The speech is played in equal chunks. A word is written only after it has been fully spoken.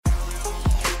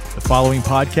The following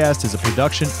podcast is a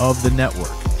production of the network.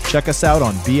 Check us out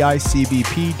on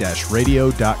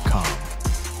bicbp-radio.com.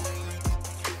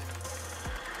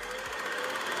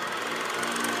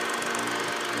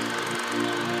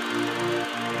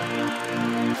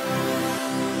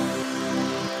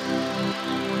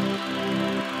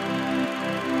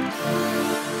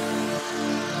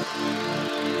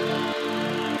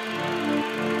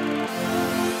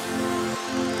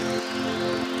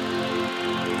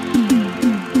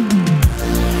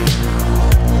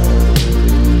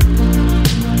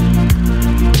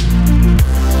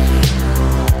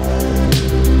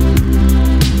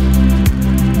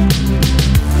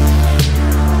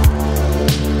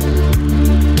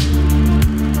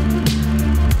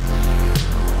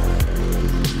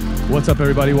 What's up,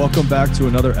 everybody? Welcome back to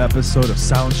another episode of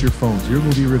Silence Your Phones, your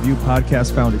movie review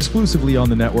podcast found exclusively on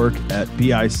the network at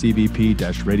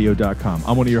bicbp-radio.com.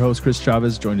 I'm one of your hosts, Chris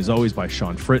Chavez, joined as always by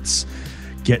Sean Fritz,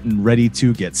 getting ready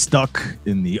to get stuck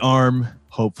in the arm.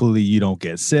 Hopefully you don't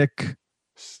get sick.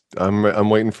 I'm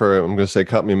waiting for it. I'm going to say,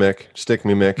 cut me, Mick. Stick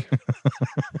me, Mick.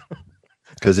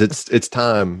 Because it's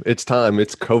time. It's time.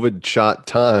 It's COVID shot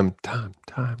time. Time.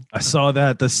 I saw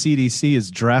that the CDC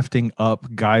is drafting up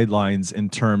guidelines in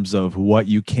terms of what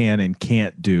you can and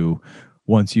can't do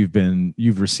once you've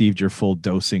received your full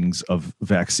dosings of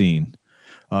vaccine.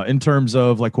 In terms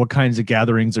of like what kinds of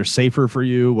gatherings are safer for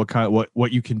you,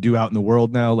 what you can do out in the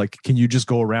world now. Like, can you just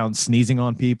go around sneezing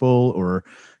on people, or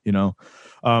well,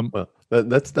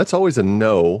 that's always a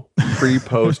no, pre,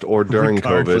 post, or during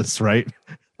COVID, right?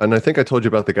 And I think I told you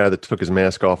about the guy that took his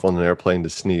mask off on an airplane to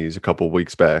sneeze a couple of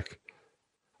weeks back.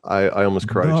 I almost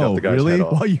karate chopped the guy's head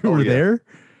off. While you were there?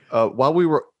 While we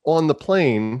were on the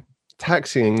plane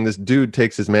taxiing, this dude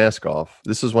takes his mask off.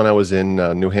 This is when I was in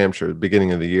New Hampshire,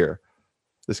 beginning of the year.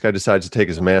 This guy decides to take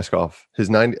his mask off, his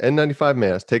N95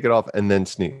 mask, take it off, and then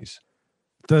sneeze.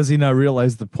 Does he not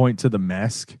realize the point to the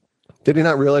mask? Did he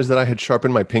not realize that I had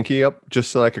sharpened my pinky up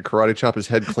just so I could karate chop his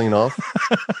head clean off?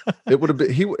 It would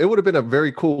have been a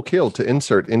very cool kill to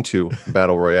insert into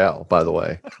Battle Royale, by the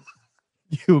way.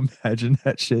 You imagine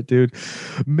that shit, dude?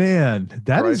 Man,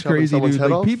 that is crazy, dude.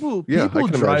 Like, people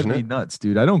drive me nuts,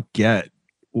 dude. I don't get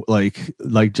like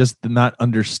just not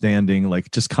understanding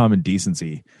like just common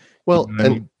decency. Well,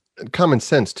 and common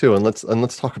sense too. And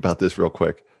let's talk about this real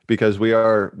quick, because we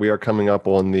are coming up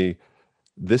on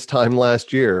this time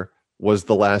last year was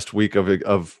the last week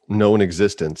of known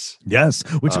existence. Yes,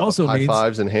 which also high means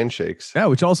fives and handshakes. Yeah,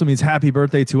 which also means happy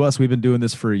birthday to us. We've been doing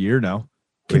this for a year now.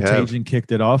 Contagion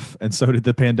kicked it off, and so did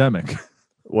the pandemic.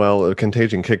 Well,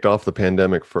 Contagion kicked off the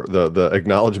pandemic for the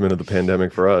acknowledgement of the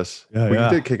pandemic for us. We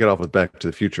did kick it off with Back to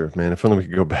the Future, man. If only we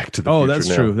could go back to the future. Oh,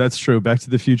 that's true. That's true. Back to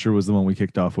the Future was the one we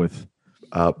kicked off with.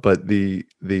 But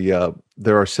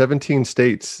there are 17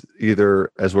 states, either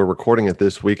as we're recording it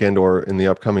this weekend or in the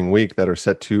upcoming week, that are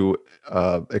set to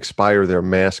expire their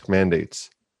mask mandates.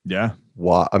 Yeah.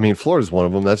 Why? I mean, Florida's one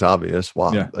of them. That's obvious.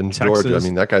 Wow. Yeah. And Georgia, I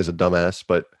mean, that guy's a dumbass,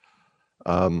 but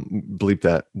bleep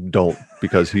that. Don't,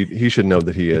 because he should know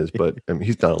that he is, but I mean,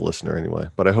 he's not a listener anyway.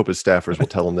 But I hope his staffers will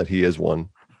tell him that he is one.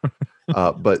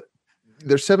 But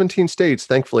there's 17 states.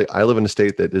 Thankfully, I live in a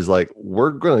state that is like, we're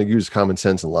going to use common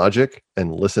sense and logic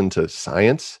and listen to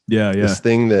science. Yeah. This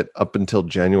thing that up until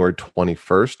January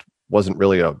 21st wasn't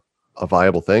really a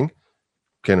viable thing.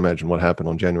 Can't imagine what happened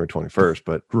on January 21st,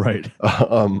 but right.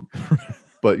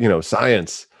 But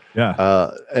science.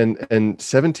 Yeah. And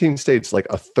 17 states, like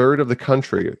a third of the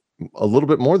country, a little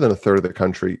bit more than a third of the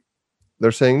country,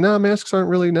 they're saying, no, masks aren't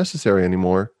really necessary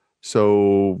anymore.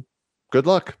 So good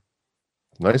luck.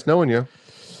 Nice knowing you.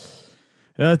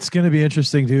 It's going to be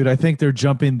interesting, dude. I think they're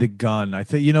jumping the gun. I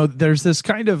think, there's this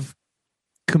kind of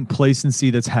complacency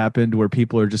that's happened where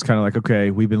people are just kind of like,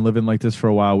 okay, we've been living like this for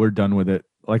a while. We're done with it.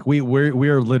 Like we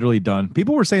are literally done.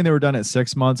 People were saying they were done at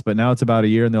 6 months, but now it's about a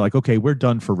year, and they're like, okay, we're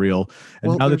done for real.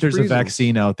 And now that there's a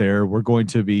vaccine out there, we're going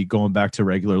to be going back to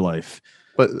regular life.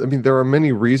 But I mean, there are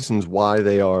many reasons why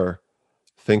they are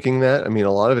thinking that. I mean,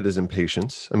 a lot of it is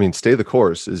impatience. I mean, stay the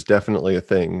course is definitely a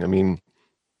thing. I mean,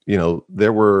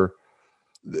 there were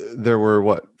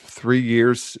what, 3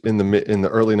 years in the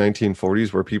early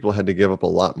 1940s where people had to give up a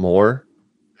lot more,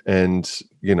 and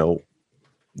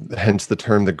hence the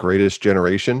term the greatest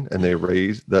generation, and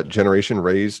that generation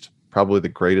raised probably the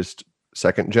greatest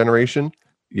second generation.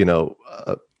 I'm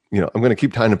going to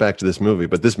keep tying it back to this movie,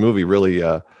 but this movie really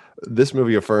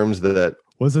affirms that.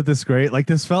 Wasn't this great? Like,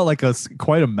 this felt like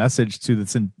quite a message to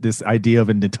this idea of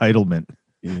an entitlement.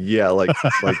 Yeah, like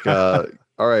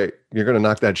all right, you're going to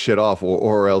knock that shit off,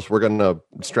 or else we're going to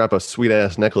strap a sweet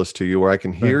ass necklace to you where I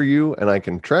can hear you and I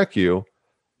can track you.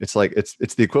 It's like, it's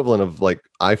the equivalent of like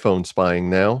iPhone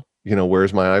spying now,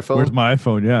 Where's my iPhone? Where's my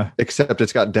iPhone? Yeah. Except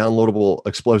it's got downloadable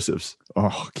explosives.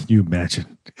 Oh, can you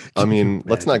imagine?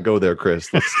 Let's not go there,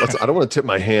 Chris. I don't want to tip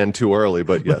my hand too early,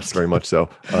 but yes, very much so.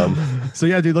 So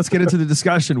yeah, dude, let's get into the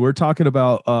discussion. We're talking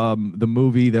about the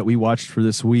movie that we watched for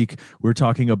this week. We're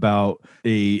talking about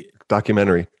a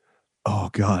documentary. Oh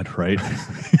God, right?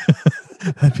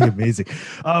 That'd be amazing.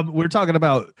 We're talking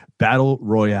about Battle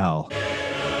Royale.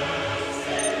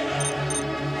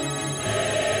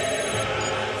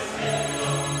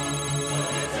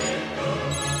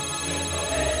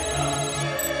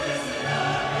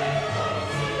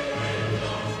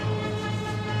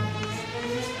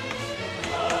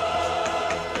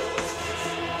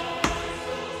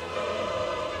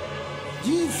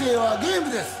ゲー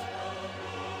ムです。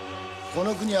こ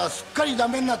の国はすっかりダ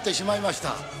メになってしまいまし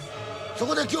た。そ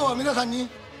こで今日は皆さんに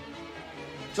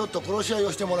ちょっと殺し合い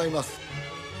をしてもらいます。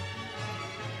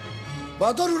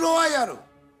バトルロワイヤル。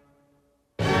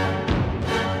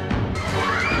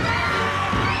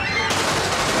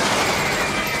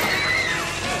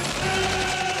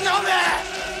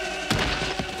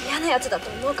嫌なやつだと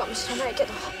思うかもしれないけど、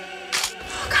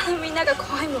他のみんなが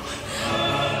怖いもん。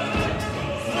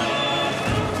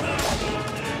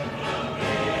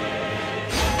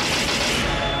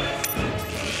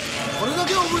これだ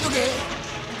けは覚えとけ。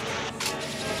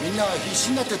みんなは必死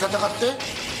になって戦って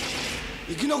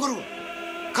生き残る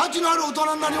価値のある大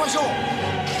人になりましょう。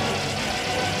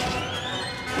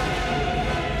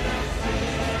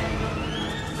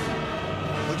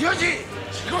藤吉、指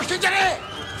導してんじゃねえ。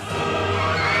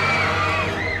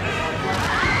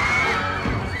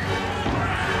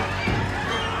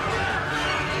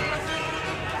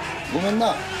ごめん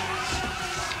な、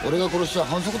俺が殺しちゃ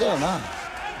反則だよな。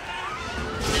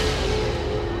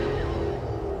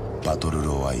バトル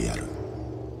ロワイヤル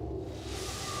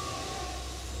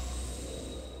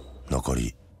残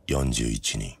り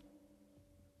41人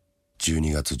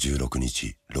12月16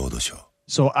日ロードショー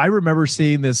So I remember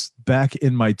seeing this back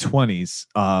in my 20s.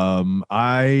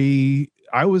 I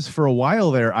was for a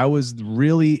while there. I was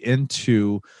really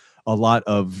into a lot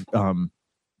of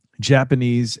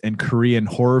Japanese and Korean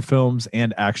horror films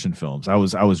and action films. I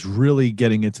was really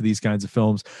getting into these kinds of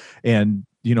films. And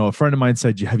a friend of mine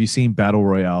said, "Have you seen Battle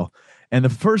Royale?" And the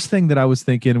first thing that I was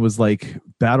thinking was like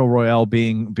Battle Royale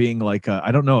being like I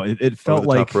don't know. It felt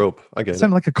like top rope. I get it.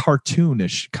 Sounded like a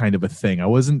cartoonish kind of a thing.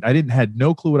 Had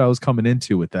no clue what I was coming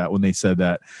into with that when they said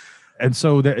that. And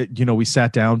so that we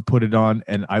sat down, put it on,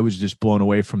 and I was just blown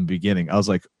away from the beginning. I was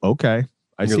like, okay,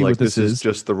 I see what this is.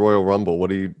 Just the Royal Rumble.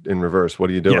 What are you in reverse? What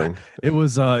are you doing? Yeah,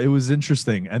 it was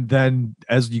interesting. And then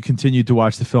as you continued to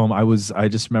watch the film, I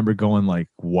just remember going like,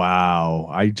 wow,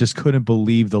 I just couldn't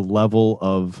believe the level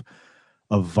of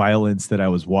violence that I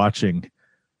was watching.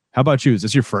 How about you? Is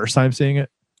this your first time seeing it?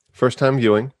 First time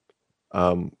viewing.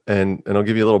 And I'll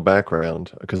give you a little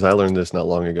background because I learned this not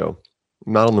long ago.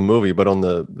 Not on the movie, but on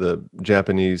the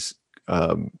Japanese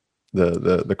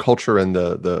the culture and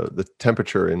the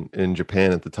temperature in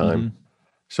Japan at the time. Mm-hmm.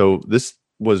 So this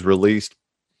was released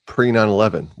pre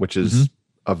 9/11, which is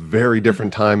a very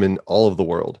different time in all of the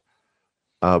world.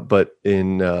 But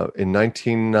in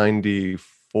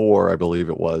 1994, I believe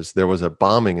it was, there was a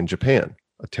bombing in Japan,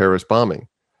 a terrorist bombing.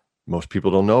 Most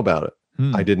people don't know about it.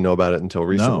 I didn't know about it until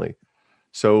recently. No.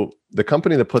 So the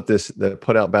company that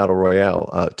put out Battle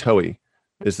Royale, Toei,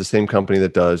 is the same company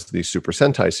that does the Super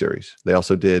Sentai series. They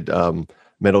also did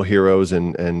Metal Heroes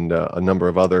and a number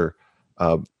of other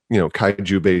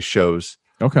kaiju based shows,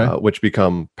 which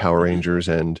become Power Rangers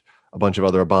and a bunch of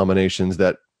other abominations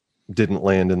that didn't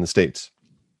land in the States.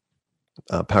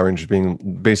 Power Rangers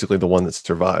being basically the one that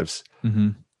survives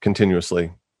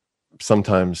continuously,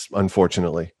 sometimes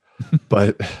unfortunately,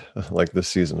 but like this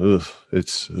season,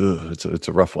 it's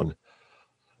a rough one.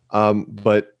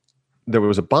 But there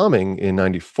was a bombing in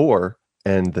 94,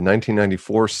 and the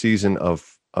 1994 season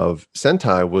of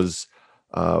Sentai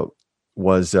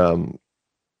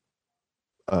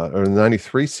or the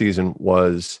 93 season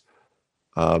was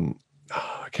I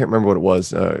can't remember what it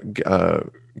was,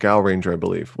 Gal Ranger, I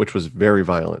believe, which was very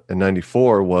violent. And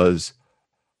 94 was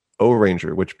O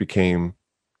Ranger, which became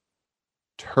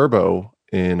Turbo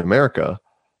in America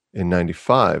in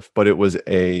 95, but it was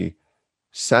a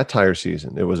satire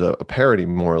season. It was a parody,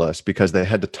 more or less, because they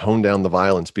had to tone down the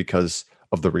violence because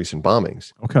of the recent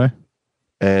bombings. Okay.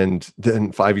 And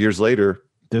then 5 years later,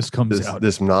 this comes out,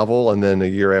 this novel, and then a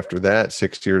year after that,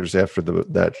 6 years after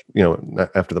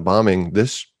after the bombing,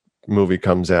 this movie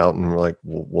comes out, and we're like,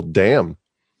 well, damn.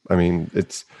 I mean,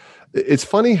 it's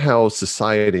funny how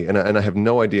society, and I have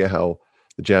no idea how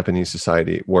the Japanese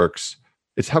society works.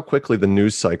 It's how quickly the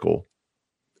news cycle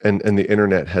and the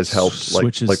internet has helped, like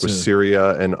Switches with to-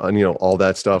 Syria and all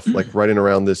that stuff, like right in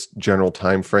around this general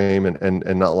time frame,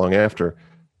 and not long after,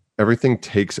 everything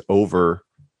takes over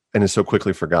and is so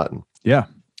quickly forgotten. Yeah.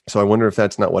 So I wonder if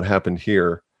that's not what happened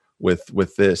here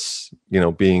with this,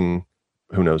 being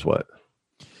who knows what.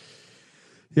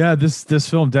 Yeah, this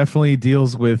film definitely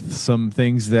deals with some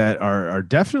things that are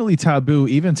definitely taboo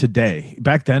even today.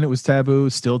 Back then it was taboo,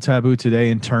 still taboo today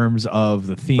in terms of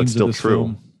the themes still of this true.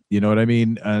 film. You know what I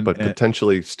mean? But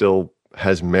potentially still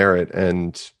has merit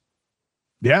and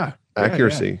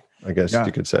accuracy, I guess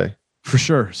you could say. For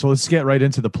sure. So let's get right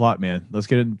into the plot, man. Let's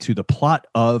get into the plot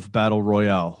of Battle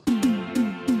Royale.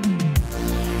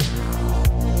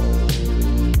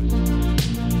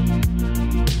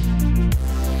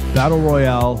 Battle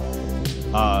Royale.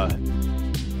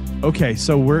 Okay,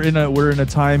 so we're in a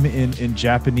time in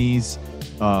Japanese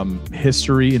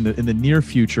history in the near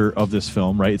future of this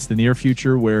film, right? It's the near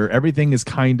future where everything is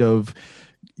kind of,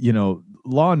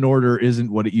 law and order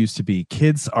isn't what it used to be.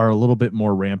 Kids are a little bit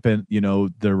more rampant,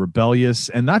 they're rebellious,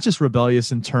 and not just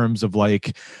rebellious in terms of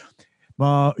like,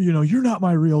 you're not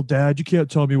my real dad, you can't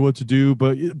tell me what to do,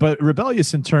 but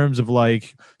rebellious in terms of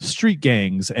like street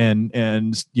gangs and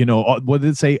what did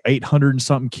it say, 800 and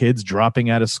something kids dropping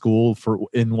out of school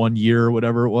in 1 year or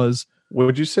whatever it was.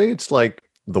 Would you say it's like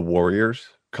the Warriors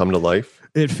come to life?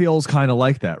 It feels kind of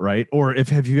like that, right? Or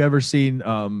have you ever seen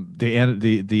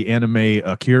the anime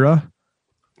Akira?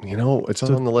 It's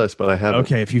on the list, but I haven't.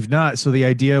 Okay, if you've not, so the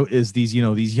idea is these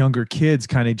younger kids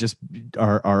kind of just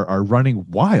are running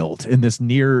wild in this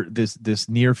near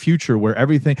future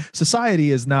where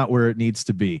society is not where it needs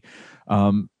to be,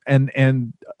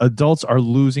 and adults are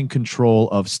losing control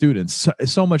of students.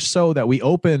 So much so that we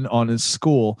open on a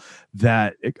school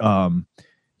that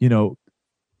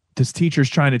this teacher's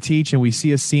trying to teach, and we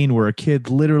see a scene where a kid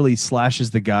literally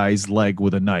slashes the guy's leg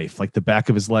with a knife, like the back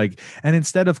of his leg. And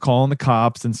instead of calling the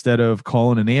cops, instead of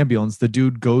calling an ambulance, the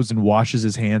dude goes and washes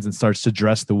his hands and starts to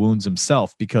dress the wounds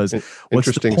himself because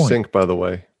interesting sync, by the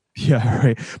way. Yeah,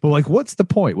 right. But like, what's the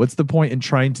point? What's the point in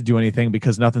trying to do anything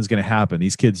because nothing's going to happen?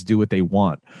 These kids do what they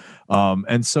want.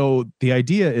 And so the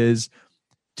idea is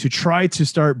to try to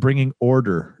start bringing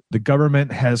order. The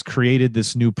government has created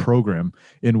this new program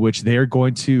in which they're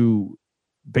going to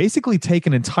basically take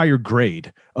an entire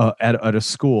grade at a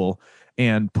school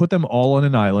and put them all on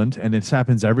an island. And this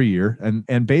happens every year,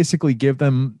 and basically give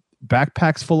them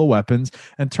backpacks full of weapons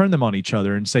and turn them on each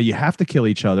other and say, you have to kill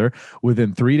each other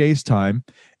within 3 days time.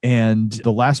 And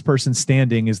the last person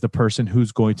standing is the person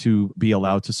who's going to be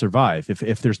allowed to survive.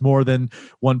 If there's more than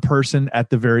one person at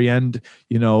the very end,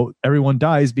 everyone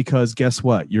dies because guess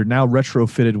what? You're now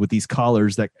retrofitted with these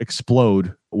collars that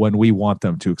explode when we want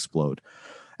them to explode.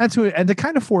 And to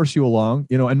kind of force you along,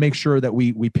 and make sure that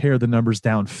we pare the numbers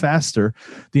down faster.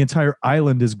 The entire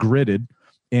island is gridded.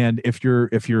 And if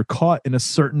you're caught in a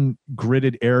certain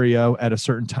gridded area at a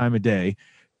certain time of day,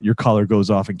 your collar goes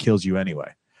off and kills you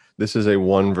anyway. This is a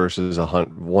one versus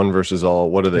all.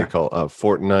 What do they call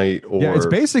Fortnite? Or it's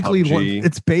basically PUBG?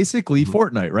 It's basically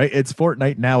Fortnite, right? It's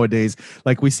Fortnite nowadays.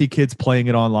 Like we see kids playing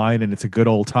it online, and it's a good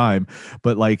old time.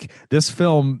 But like this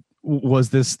film was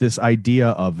this idea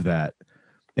of that.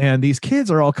 And these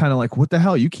kids are all kind of like, what the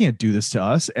hell? You can't do this to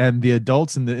us. And the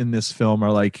adults in this film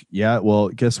are like, yeah, well,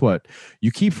 guess what?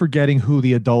 You keep forgetting who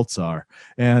the adults are.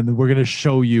 And we're going to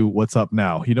show you what's up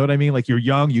now. You know what I mean? Like you're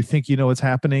young, you think you know what's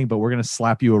happening, but we're going to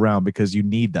slap you around because you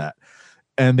need that.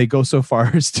 And they go so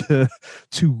far as to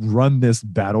run this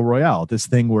battle royale, this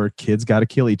thing where kids got to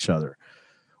kill each other.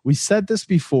 We said this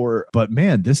before, but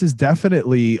man, this is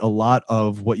definitely a lot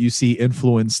of what you see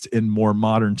influenced in more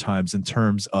modern times in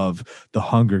terms of the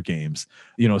Hunger Games,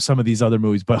 some of these other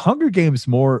movies, but Hunger Games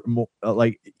more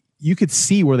like you could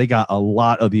see where they got a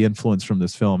lot of the influence from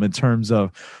this film in terms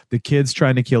of the kids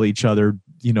trying to kill each other,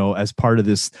 as part of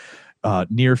this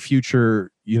near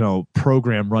future,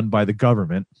 program run by the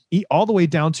government, all the way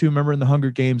down to, remember in the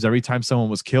Hunger Games, every time someone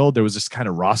was killed, there was this kind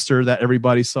of roster that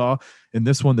everybody saw. In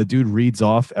this one, the dude reads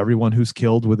off everyone who's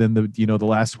killed within the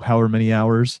last however many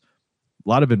hours. A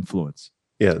lot of influence.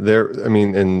 Yeah,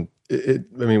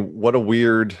 what a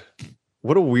weird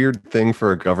thing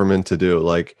for a government to do.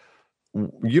 Like,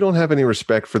 you don't have any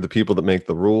respect for the people that make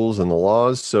the rules and the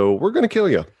laws, so we're going to kill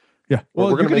you. Yeah,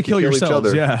 well, we're going to kill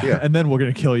yourselves. each other. Yeah, and then we're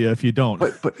going to kill you if you don't.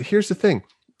 But here's the thing: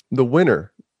 the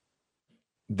winner,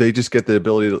 they just get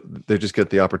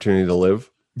the opportunity to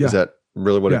live. Yeah. Is that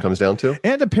really what it comes down to?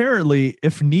 And apparently,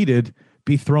 if needed,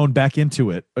 be thrown back into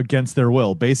it against their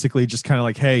will. Basically, just kind of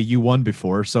like, hey, you won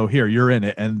before, so here, you're in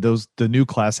it, and the new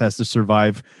class has to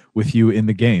survive with you in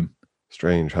the game.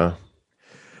 Strange, huh?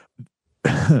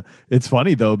 It's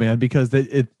funny though, man, because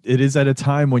it is at a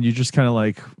time when you just kind of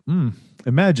like,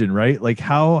 imagine, right? Like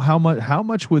how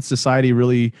much would society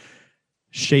really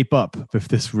shape up if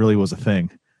this really was a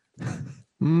thing?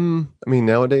 I mean,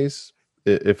 nowadays,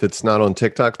 if it's not on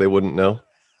TikTok, they wouldn't know.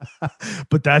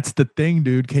 But that's the thing,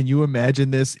 dude. Can you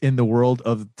imagine this in the world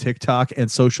of TikTok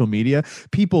and social media?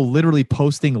 People literally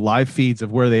posting live feeds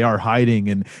of where they are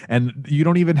hiding, and you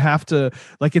don't even have to,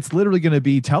 like, it's literally going to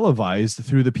be televised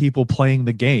through the people playing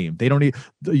the game.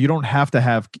 You don't have to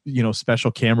have,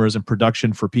 special cameras and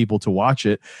production for people to watch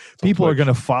it. People are going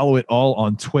to follow it all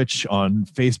on Twitch, on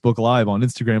Facebook Live, on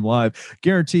Instagram Live.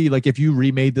 Guarantee, like, if you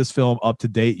remade this film up to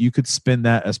date, you could spin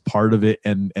that as part of it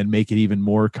and make it even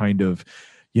more kind of,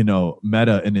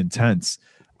 meta and intense.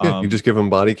 You just give them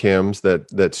body cams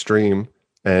that stream,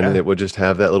 and it would just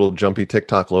have that little jumpy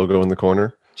TikTok logo in the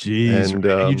corner. Jeez,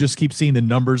 and you just keep seeing the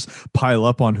numbers pile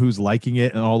up on who's liking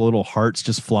it, and all the little hearts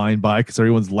just flying by because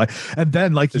everyone's like. And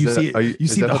then, like, you see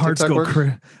the hearts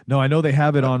go. No, I know they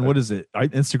have it on. What is it?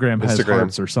 Instagram has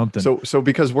hearts or something. So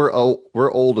because we're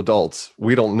old adults,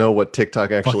 we don't know what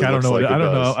TikTok actually looks like. I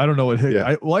don't know what.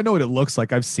 I know what it looks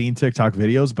like. I've seen TikTok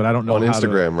videos, but I don't know on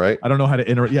Instagram, right? I don't know how to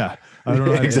interact. Yeah, I don't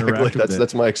know how exactly. to interact with it.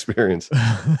 That's my experience.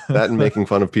 That and making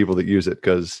fun of people that use it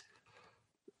because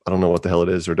I don't know what the hell it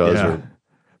is or does. Yeah.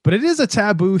 But it is a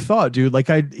taboo thought, dude. Like,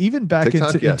 even back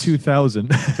TikTok, in 2000,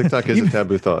 TikTok is a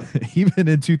taboo thought. Even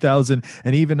in 2000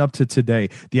 and even up to today,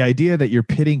 the idea that you're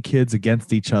pitting kids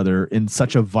against each other in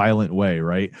such a violent way,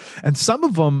 right? And some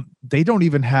of them, they don't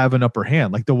even have an upper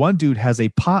hand. Like, the one dude has a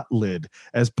pot lid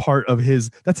as part of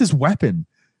that's his weapon.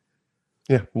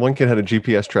 Yeah, one kid had a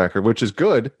GPS tracker, which is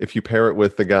good if you pair it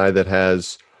with the guy that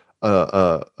has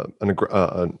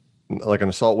like an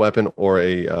assault weapon or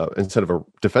instead of a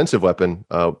defensive weapon,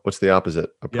 what's the opposite?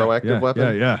 A proactive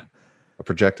weapon? Yeah. A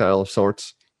projectile of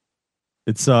sorts.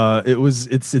 It's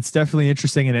definitely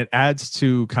interesting, and it adds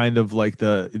to kind of like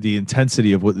the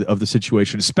intensity of the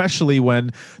situation, especially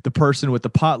when the person with the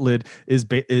pot lid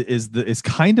is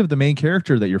kind of the main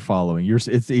character that you're following.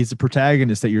 He's a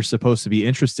protagonist that you're supposed to be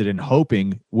interested in,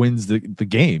 hoping wins the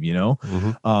game.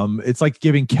 Mm-hmm. It's like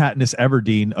giving Katniss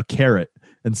Everdeen a carrot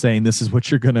and saying, this is what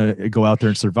you're going to go out there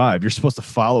and survive. You're supposed to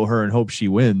follow her and hope she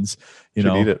wins, Eat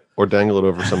it or dangle it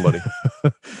over somebody.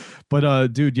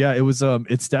 But dude, yeah, it was,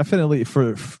 it's definitely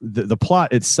for the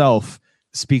plot itself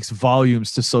speaks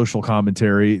volumes to social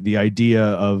commentary. The idea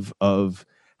of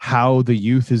how the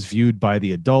youth is viewed by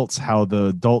the adults, how the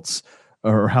adults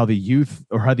are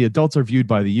viewed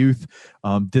by the youth.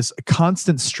 This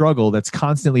constant struggle that's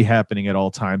constantly happening at all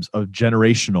times of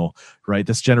generational, right?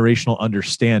 This generational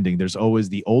understanding. There's always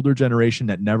the older generation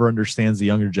that never understands the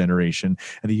younger generation,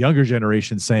 and the younger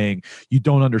generation saying, you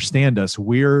don't understand us.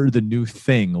 We're the new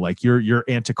thing. Like, you're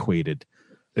antiquated.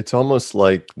 It's almost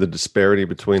like the disparity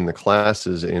between the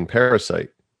classes in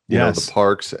Parasite. The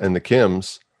Parks and the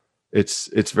Kims.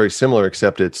 It's very similar,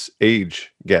 except it's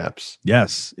age gaps.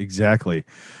 Yes, exactly.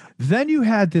 Then you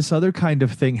had this other kind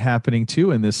of thing happening too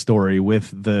in this story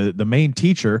with the main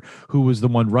teacher, who was the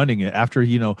one running it. After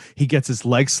he gets his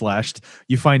leg slashed,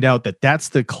 you find out that that's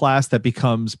the class that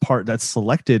becomes that's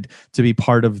selected to be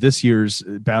part of this year's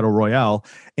battle royale.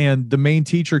 And the main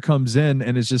teacher comes in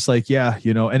and is just like,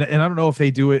 and I don't know if they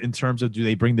do it in terms of, do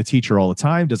they bring the teacher all the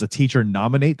time? Does a teacher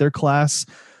nominate their class?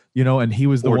 And he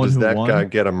was the one who won. Or does that guy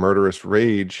get a murderous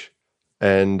rage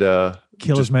and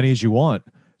kill as many as you want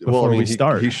before we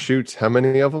start? He shoots how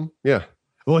many of them? Yeah.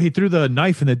 Well, he threw the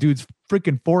knife in the dude's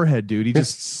freaking forehead, dude. He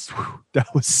just that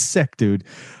was sick, dude.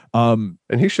 And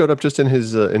he showed up just in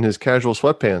his casual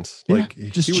sweatpants, like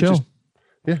just chill.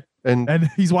 And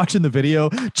he's watching the video,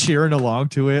 cheering along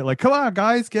to it, like, "Come on,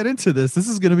 guys, get into this. This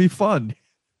is gonna be fun."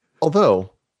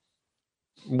 Although,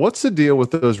 what's the deal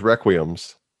with those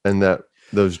requiems and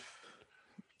those?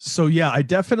 So yeah, I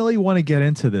definitely want to get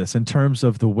into this in terms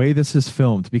of the way this is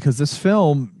filmed, because this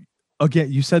film,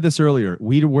 again, you said this earlier,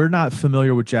 we're not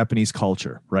familiar with Japanese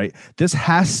culture, right? This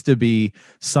has to be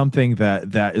something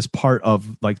that is part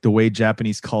of like the way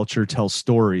Japanese culture tells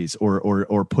stories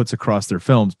or puts across their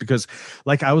films. Because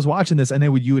like I was watching this, and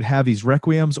then you would have these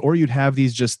requiems, or you'd have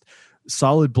these just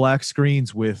solid black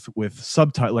screens with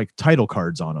subtitle, like title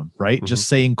cards on them, right? Mm-hmm. Just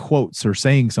saying quotes or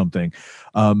saying something.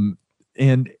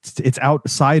 And it's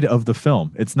outside of the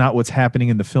film. It's not what's happening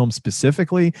in the film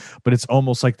specifically, but it's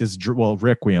almost like this,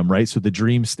 requiem, right? So the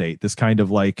dream state, this kind of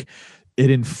like,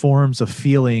 it informs a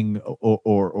feeling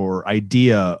or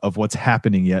idea of what's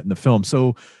happening yet in the film.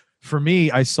 So for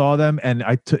me, I saw them and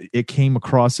it came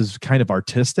across as kind of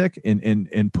artistic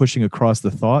in pushing across the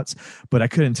thoughts, but I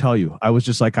couldn't tell you. I was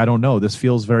just like, I don't know. This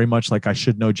feels very much like I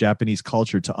should know Japanese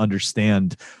culture to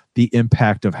understand the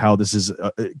impact of how this is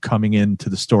coming into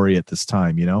the story at this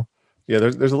time, you know? Yeah,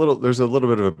 there's a little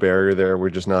bit of a barrier there. We're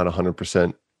just not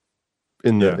 100%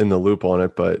 in the loop on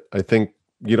it, but I think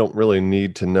you don't really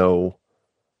need to know.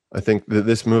 I think that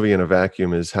this movie in a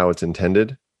vacuum is how it's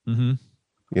intended. Mm-hmm.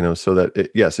 You know, so that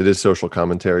it is social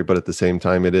commentary, but at the same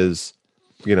time it is,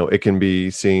 you know, it can be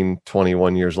seen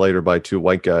 21 years later by two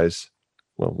white guys,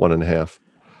 well, 1.5,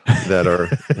 that are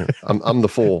I'm the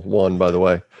full one, by the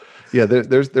way. Yeah,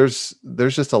 there's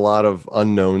just a lot of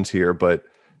unknowns here, but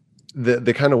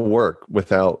they kind of work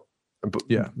without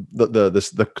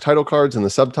the title cards and the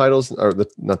subtitles, or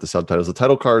not the subtitles, the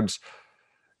title cards.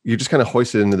 You just kind of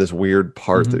hoist it into this weird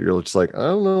part that you're just like, I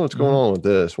don't know what's going on with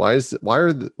this. Why is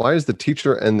the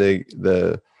teacher and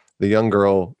the young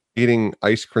girl eating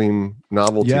ice cream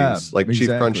novelties like Chief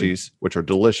Crunchies, which are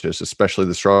delicious, especially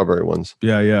the strawberry ones.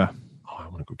 Yeah. Oh, I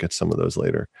want to go get some of those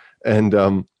later.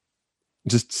 And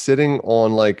just sitting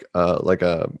on like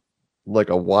a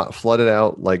flooded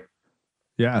out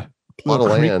plot of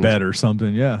land bed or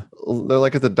something. Yeah, they're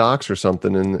like at the docks or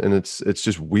something, and it's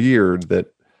just weird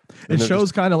that it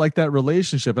shows kind of like that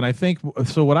relationship. And I think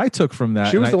so. What I took from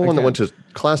that, she was the one that went to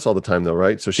class all the time, though,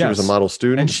 right? So she was a model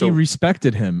student, and she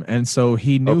respected him, and so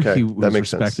he knew he was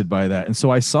respected sense. by that. And so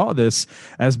I saw this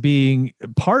as being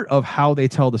part of how they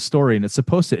tell the story, and it's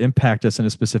supposed to impact us in a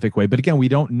specific way. But again, we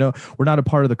don't know; we're not a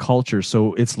part of the culture,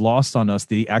 so it's lost on us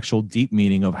the actual deep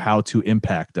meaning of how to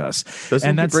impact us.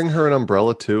 Doesn't he bring her an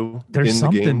umbrella too? There's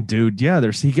something, dude. Yeah,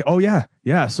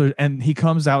 yeah. So, and he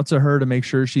comes out to her to make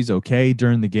sure she's okay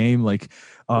during the game. Like,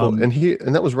 and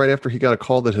that was right after he got a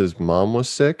call that his mom was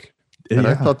sick. And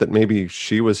I thought that maybe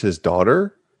she was his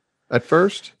daughter at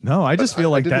first. No, I just feel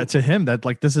like that to him, that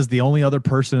like, this is the only other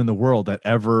person in the world that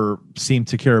ever seemed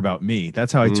to care about me.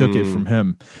 That's how I took it from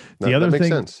him. The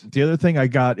other thing I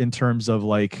got in terms of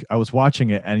like, I was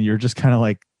watching it and you're just kind of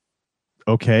like,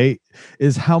 okay,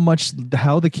 is how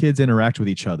the kids interact with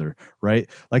each other, right?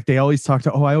 Like they always talk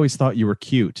to, I always thought you were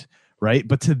cute, right?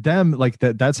 But to them, like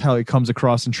that's how it comes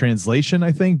across in translation,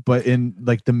 I think. But in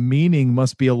like the meaning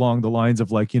must be along the lines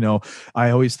of like, I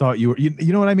always thought you were,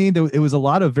 you know what I mean? It was a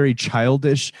lot of very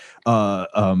childish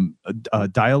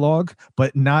dialogue,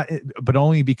 but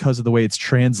only because of the way it's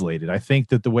translated. I think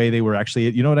that the way they were actually,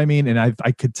 you know what I mean? And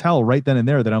I could tell right then and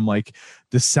there that I'm like,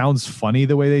 this sounds funny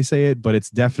the way they say it, but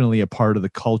it's definitely a part of the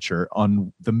culture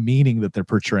on the meaning that they're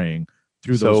portraying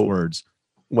through those words.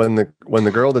 When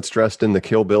the girl that's dressed in the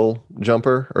Kill Bill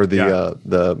jumper or the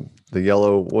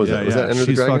yellow, was that Enter the Dragon?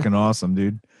 She's fucking awesome,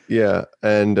 dude. Yeah,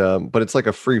 and but it's like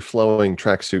a free flowing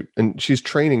tracksuit, and she's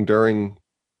training during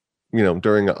a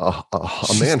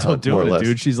manhunt, more or less.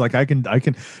 Dude, she's like, I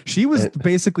can. She was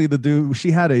basically the dude.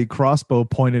 She had a crossbow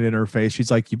pointed in her face.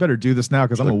 She's like, you better do this now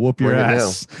because I'm gonna whoop your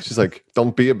ass. She's like,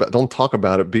 don't talk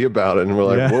about it, be about it. And we're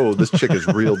like, whoa, this chick is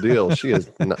real deal. She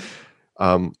is not.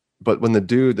 But when the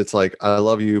dude that's like, I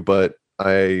love you, but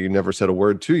I never said a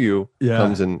word to you,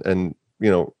 comes and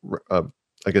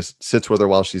I guess sits with her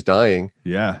while she's dying.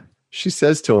 Yeah. She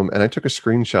says to him, and I took a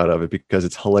screenshot of it because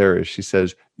it's hilarious. She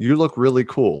says, you look really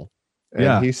cool.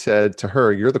 And he said to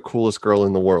her, you're the coolest girl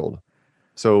in the world.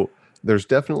 So there's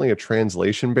definitely a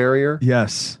translation barrier.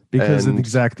 Yes, because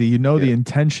exactly, the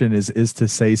intention is to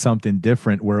say something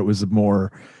different where it was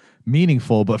more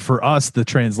meaningful, but for us the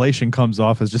translation comes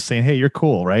off as just saying, hey, you're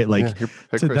cool, right? Like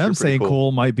to them saying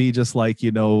cool might be just like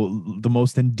the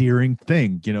most endearing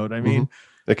thing, you know what I mean?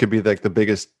 It could be like the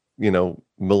biggest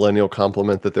millennial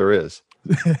compliment that there is.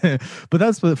 But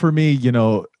that's for me,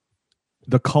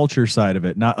 the culture side of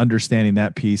it, not understanding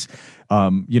that piece.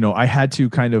 I had to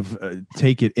kind of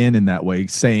take it in that way,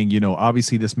 saying,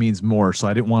 obviously this means more. So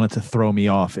I didn't want it to throw me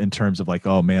off in terms of like,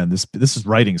 oh man, this is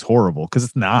writing's horrible, because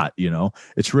it's not.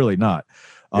 It's really not.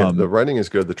 The writing is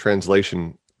good. The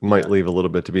translation might leave a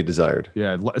little bit to be desired.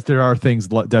 Yeah, there are things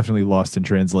definitely lost in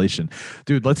translation.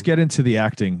 Dude, let's get into the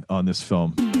acting on this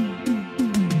film.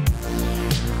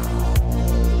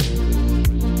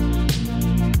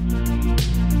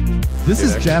 This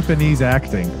is Japanese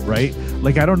acting, right?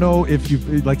 Like, I don't know if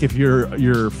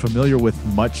you're familiar with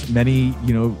many,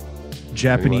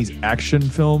 Japanese action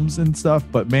films and stuff,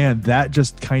 but man, that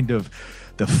just kind of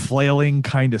the flailing,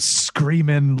 kind of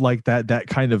screaming, like that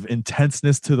kind of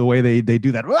intenseness to the way they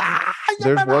do that.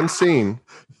 There's one scene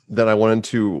that I wanted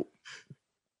to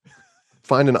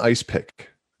find an ice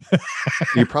pick.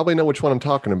 You probably know which one I'm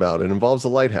talking about. It involves a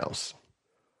lighthouse,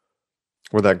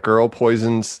 where that girl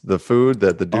poisons the food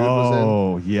that the dude was in.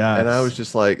 Oh, yeah. And I was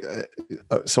just like,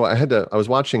 so I was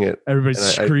watching it. Everybody's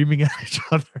screaming at each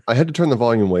other. I had to turn the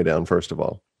volume way down, first of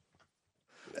all.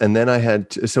 And then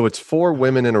so it's 4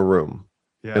 women in a room.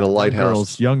 Yeah, in a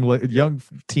lighthouse. Young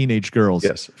teenage girls.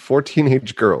 Yes, 4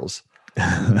 teenage girls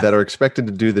that are expected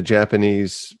to do the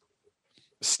Japanese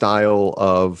style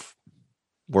of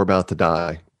 "we're about to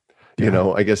die." Yeah. You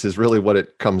know, I guess is really what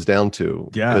it comes down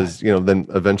to. Yeah. Because, you know, then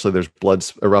eventually there's blood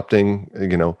erupting,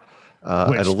 you know,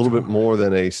 at a little bit more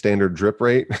than a standard drip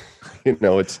rate. You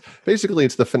know, it's basically,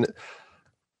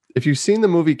 if you've seen the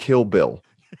movie Kill Bill,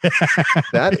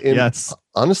 yes,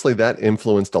 honestly, that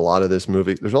influenced a lot of this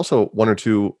movie. There's also 1 or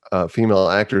 2 female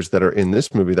actors that are in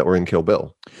this movie that were in Kill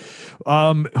Bill.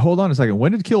 Hold on a second.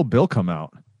 When did Kill Bill come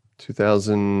out?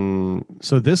 2000.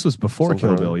 So this was before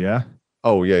Kill Bill, yeah?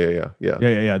 Oh,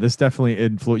 yeah. This definitely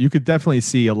influenced. You could definitely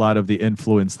see a lot of the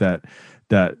influence that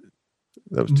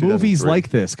movies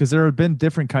like this, because there have been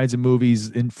different kinds of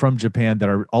movies from Japan that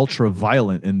are ultra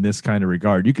violent in this kind of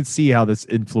regard. You could see how this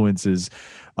influences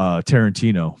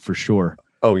Tarantino for sure.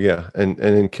 Oh yeah, and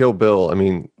in Kill Bill, I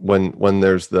mean, when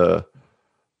there's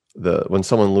when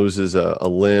someone loses a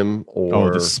limb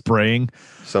or the spraying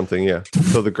something, yeah.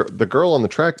 So the girl on the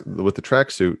track with the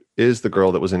tracksuit is the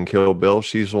girl that was in Kill Bill.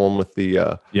 She's the one with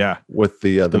the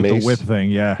the mace, the whip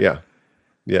thing, yeah.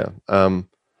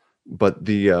 But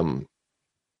the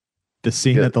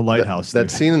scene at the lighthouse,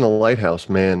 that scene in the lighthouse,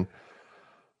 man,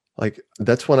 like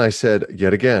that's when I said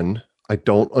yet again, I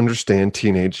don't understand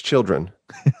teenage children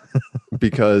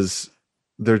because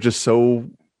they're just so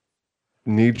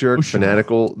knee-jerk,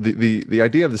 fanatical. The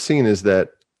idea of the scene is that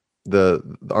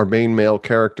our main male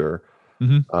character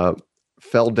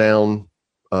fell down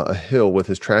a hill with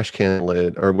his trash can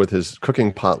lid or with his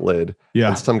cooking pot lid. Yeah,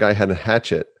 and some guy had a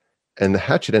hatchet, and the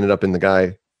hatchet ended up in the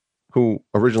guy who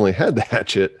originally had the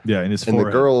hatchet. Yeah, in his and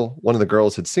forehead. One of the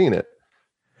girls had seen it.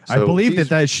 So I believe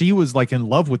that she was like in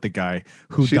love with the guy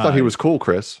who she died. thought he was cool,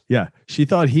 Chris. Yeah, she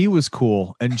thought he was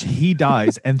cool, and he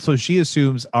dies, and so she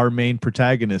assumes our main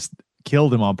protagonist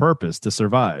killed him on purpose to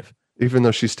survive. Even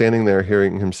though she's standing there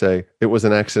hearing him say, "It was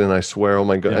an accident, I swear." Oh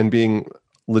my God. Yeah. And being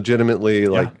legitimately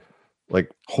like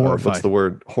horrified. What's the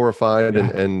word? Horrified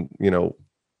and you know,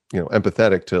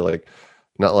 empathetic to like,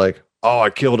 not like, "Oh, I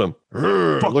killed him.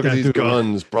 Look at these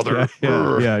guns, brother."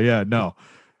 Yeah. No.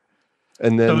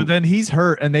 And then he's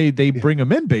hurt, and they bring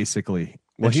him in basically.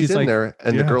 Well, he's in there,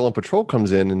 and the girl on patrol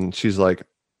comes in, and she's like,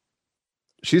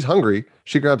 she's hungry.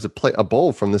 She grabs a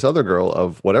bowl from this other girl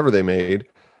of whatever they made,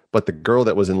 but the girl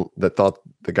that thought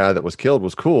the guy that was killed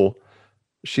was cool.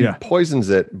 She poisons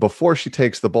it before she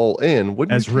takes the bowl in.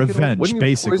 As revenge, wouldn't you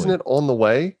basically poison it on the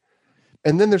way?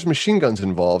 And then there's machine guns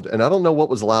involved, and I don't know what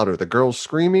was louder, the girl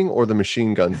screaming or the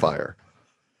machine gun fire.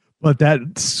 But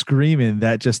that screaming,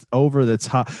 that just over the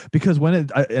top, because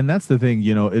and that's the thing,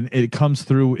 it comes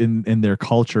through in their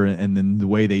culture and in the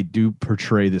way they do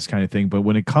portray this kind of thing. But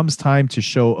when it comes time to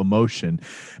show emotion,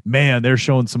 man, they're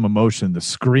showing some emotion, the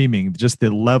screaming, just the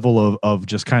level of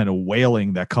just kind of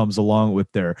wailing that comes along with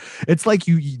it's like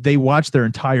they watch their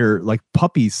entire like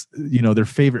puppies, their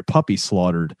favorite puppy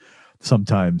slaughtered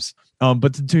sometimes.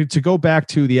 But to go back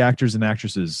to the actors and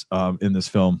actresses in this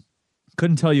film,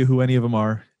 couldn't tell you who any of them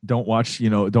are. Don't watch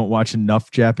enough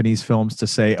Japanese films to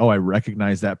say, oh, I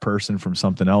recognize that person from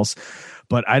something else.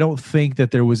 But I don't think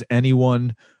that there was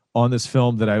anyone on this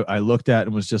film that I looked at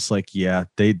and was just like, yeah,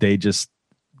 they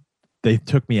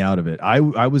took me out of it. I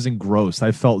was engrossed.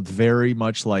 I felt very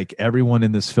much like everyone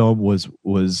in this film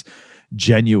was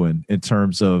genuine in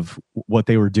terms of what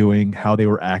they were doing, how they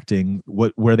were acting,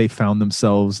 where they found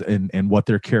themselves, and what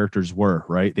their characters were,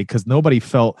 right? Because nobody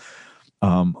felt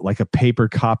like a paper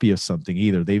copy of something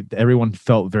either. Everyone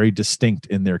felt very distinct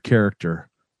in their character.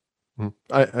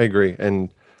 I agree.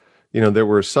 And, there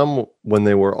were some when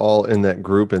they were all in that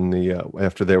group in the,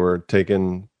 after they were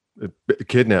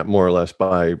kidnapped more or less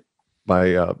by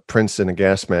Prince in a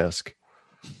gas mask.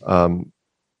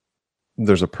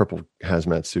 There's a purple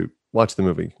hazmat suit. Watch the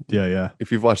movie. Yeah.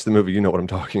 If you've watched the movie, you know what I'm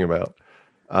talking about.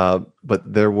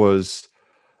 But there were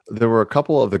a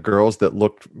couple of the girls that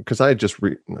looked, because I had just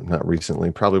not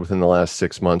recently, probably within the last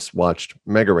 6 months, watched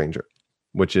Mega Ranger,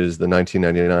 which is the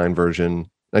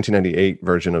 1998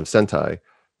 version of Sentai,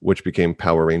 which became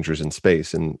Power Rangers in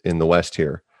Space in the West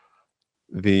here.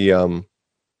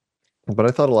 But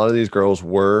I thought a lot of these girls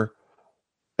were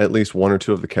at least one or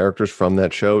two of the characters from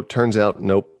that show. Turns out,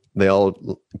 nope. They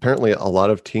all, apparently a lot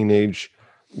of teenage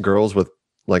girls with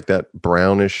like that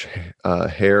brownish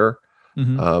hair,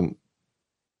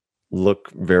 look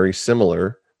very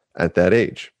similar at that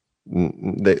age.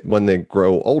 When they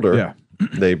grow older,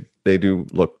 they do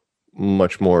look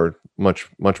much more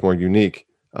unique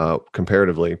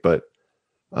comparatively. But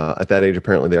at that age,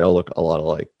 apparently they all look a lot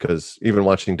alike. Because even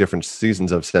watching different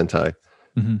seasons of Sentai,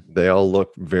 they all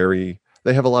look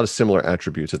they have a lot of similar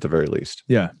attributes at the very least.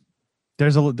 Yeah.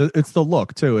 it's the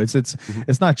look too.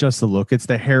 It's not just the look. It's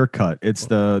the haircut. It's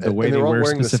the way and they they're all wear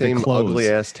wearing the specific same clothes. ugly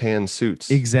ass tan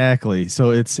suits. Exactly.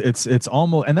 So it's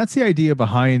almost, and that's the idea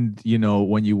behind, you know,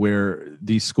 when you wear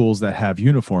these schools that have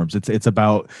uniforms. It's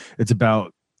about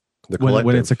The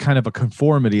when it's a kind of a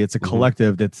conformity, it's a Mhm.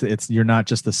 collective. It's you're not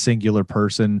just a singular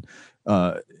person.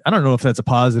 I don't know if that's a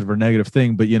positive or negative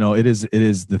thing, but you know, it is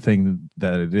the thing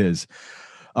that it is.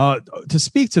 To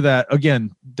speak to that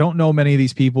again, don't know many of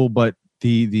these people, but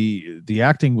the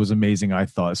acting was amazing, I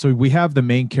thought. So we have the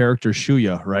main character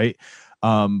Shuya, right?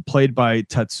 Played by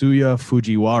Tatsuya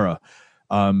Fujiwara.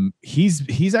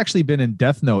 He's actually been in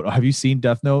Death Note. Have you seen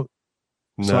Death Note?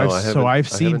 No, I've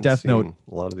seen Death Note,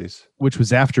 a lot of these. which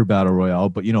was after Battle Royale,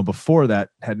 but you know, before that,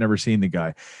 had never seen the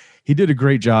guy. He did a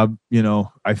great job. You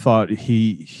know, I thought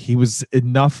he was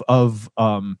enough of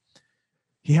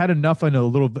he had enough in a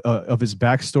little of his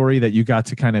backstory that you got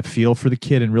to kind of feel for the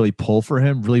kid and really pull for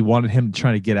him, really wanted him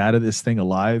trying to get out of this thing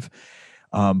alive.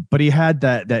 But he had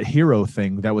that hero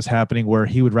thing that was happening where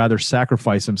he would rather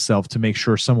sacrifice himself to make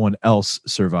sure someone else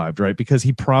survived, right? Because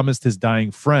he promised his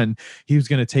dying friend he was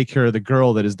going to take care of the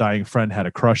girl that his dying friend had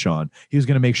a crush on. He was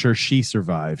going to make sure she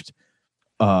survived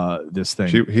this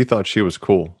thing. He thought she was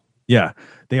cool, Yeah.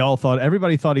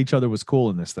 Everybody thought each other was cool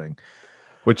in this thing.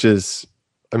 which is,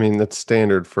 I mean, that's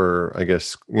standard for, I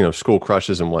guess, you know, school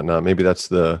crushes and whatnot. Maybe that's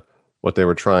what they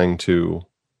were trying to,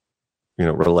 you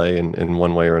know, relay in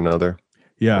one way or another.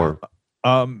 Yeah. Or,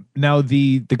 Now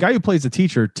the guy who plays the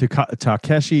teacher,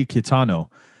 Takeshi Kitano,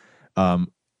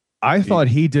 I thought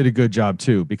he did a good job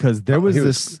too, because there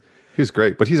was he's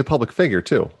great, but he's a public figure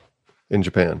too in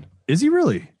Japan. Is he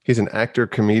really? He's an actor,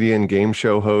 comedian, game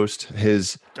show host.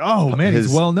 He's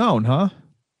well known, huh?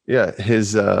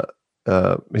 he's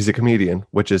a comedian,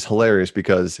 which is hilarious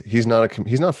because he's not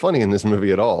funny in this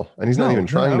movie at all, and he's not even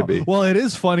trying to be. Well, it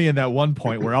is funny in that one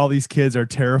point where all these kids are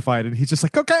terrified, and he's just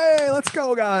like, "Okay, let's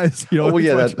go, guys." You know,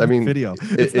 video.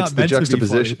 It's not the meant to be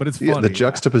juxtaposition, funny, but it's funny. The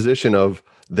juxtaposition of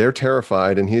they're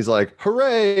terrified, and he's like,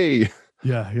 "Hooray!"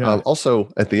 Yeah.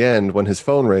 Also, at the end, when his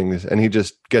phone rings and he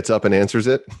just gets up and answers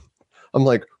it, I'm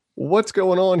like, "What's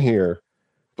going on here?"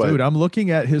 But, dude, I'm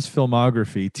looking at his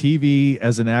filmography, TV,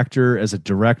 as an actor, as a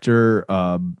director,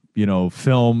 you know,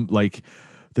 film. Like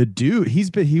the dude,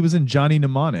 he was in Johnny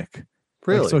Mnemonic.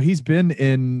 really, Like, so he's been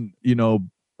in, you know,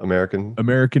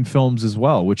 American films as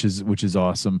well, which is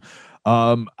awesome.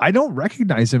 I don't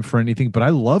recognize him for anything, but I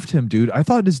loved him, dude. I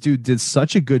thought this dude did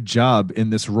such a good job in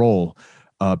this role.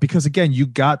 Because again, you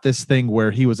got this thing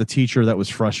where he was a teacher that was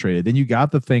frustrated. Then you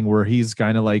got the thing where he's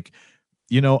kind of like,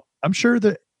 you know, I'm sure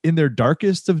that in their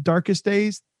darkest of darkest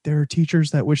days, there are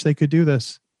teachers that wish they could do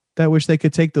this, that wish they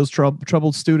could take those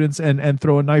troubled students and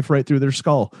throw a knife right through their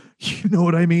skull. You know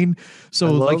what I mean?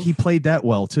 So like he played that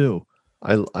well too.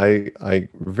 I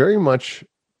very much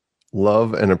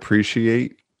love and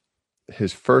appreciate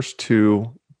his first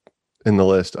two in the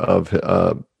list of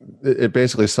it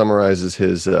basically summarizes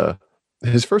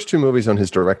his first two movies on his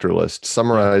director list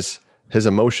summarize his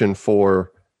emotion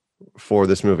for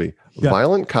this movie. Yeah.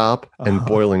 Violent Cop and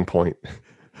Boiling Point.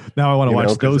 Now I want to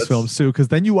watch those films too, because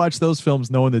then you watch those films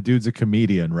knowing the dude's a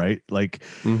comedian, right? Like,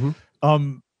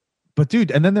 but dude,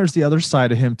 and then there's the other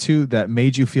side of him too that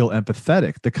made you feel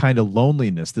empathetic, the kind of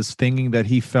loneliness, this thing that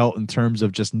he felt in terms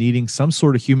of just needing some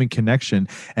sort of human connection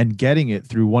and getting it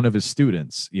through one of his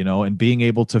students, you know, and being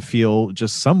able to feel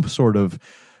just some sort of,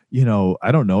 you know,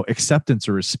 I don't know, acceptance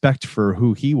or respect for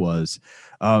who he was.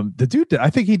 The dude, I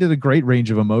think he did a great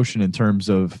range of emotion in terms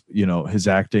of, you know, his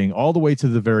acting all the way to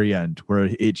the very end where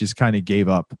it just kind of gave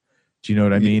up. Do you know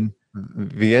what I mean?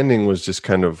 The ending was just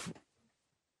kind of,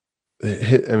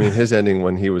 his ending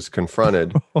when he was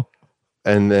confronted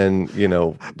and then, you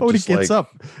know, but when he gets up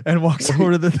and walks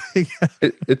over to the thing,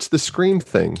 it's the Scream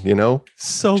thing, you know?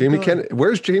 So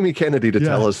where's Jamie Kennedy to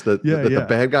tell us that the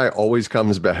bad guy always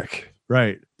comes back?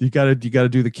 Right. You gotta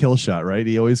do the kill shot, right?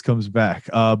 He always comes back.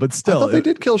 But still, I thought they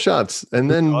did kill shots,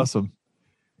 and then awesome.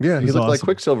 Yeah, he looked like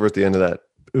Quicksilver at the end of that.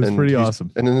 It was pretty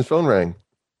awesome. And then his phone rang.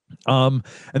 And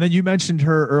then you mentioned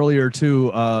her earlier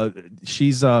too.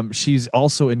 She's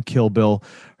also in Kill Bill.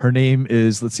 Her name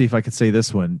is, let's see if I can say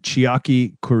this one,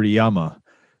 Chiaki Kuriyama.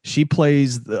 She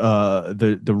plays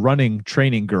the running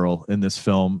training girl in this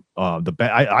film.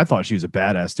 I thought she was a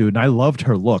badass dude, and I loved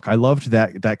her look. I loved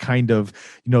that kind of,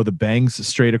 you know, the bangs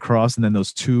straight across, and then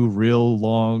those two real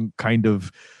long kind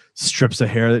of strips of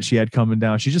hair that she had coming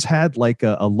down. She just had like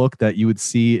a look that you would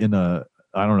see in a,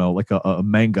 I don't know, like a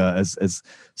manga as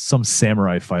some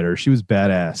samurai fighter. She was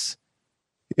badass.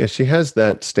 Yeah, she has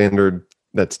that standard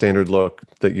look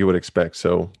that you would expect.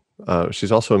 So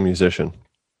she's also a musician.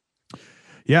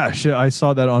 Yeah, I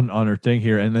saw that on her thing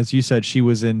here, and as you said, she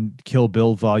was in Kill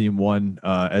Bill Volume 1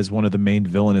 as one of the main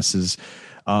villainesses.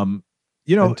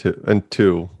 You know, and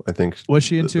two, I think. Was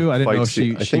she in two? I didn't know if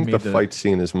scene, she. I think the fight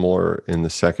scene is more in the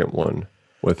second one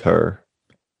with her.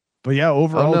 But yeah,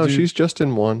 overall, no, she's just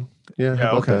in one. Yeah,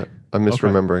 how about that? I'm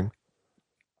misremembering. Okay.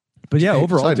 But yeah,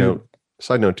 overall,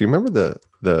 side note, do you remember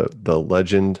the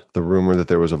legend, the rumor that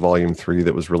there was a volume 3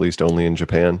 that was released only in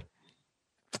Japan?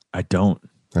 I don't.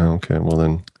 Oh, okay. Well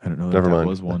then, I don't know. Never mind.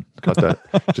 Was one. Cut that.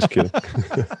 Just kidding.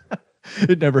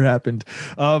 It never happened.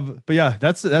 But yeah,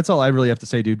 that's all I really have to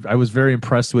say, dude. I was very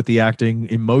impressed with the acting.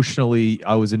 Emotionally,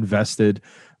 I was invested.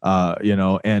 You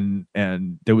know, and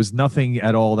there was nothing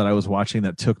at all that I was watching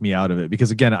that took me out of it,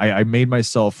 because again, I made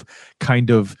myself kind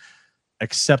of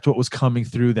accept what was coming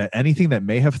through, that anything that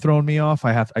may have thrown me off,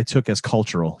 I took as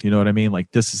cultural. You know what I mean?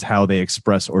 Like, this is how they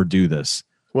express or do this.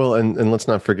 Well, and let's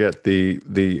not forget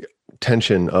the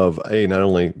tension of not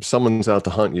only someone's out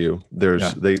to hunt you,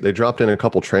 they dropped in a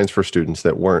couple transfer students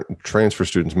that weren't transfer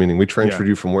students, meaning we transferred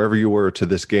you from wherever you were to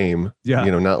this game. Yeah.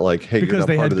 You know, not like, hey, because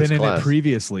they had been in it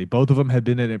previously. Both of them had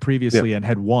been in it previously and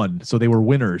had won. So they were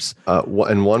winners.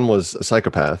 And one was a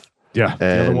psychopath. Yeah.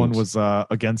 The other one was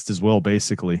against his will,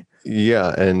 basically.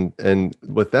 Yeah. And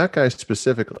with that guy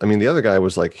specifically, I mean, the other guy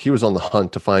was like, he was on the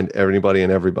hunt to find anybody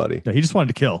and everybody. Yeah, he just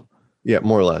wanted to kill. Yeah,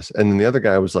 more or less. And then the other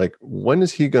guy was like, when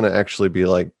is he going to actually be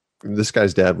like, this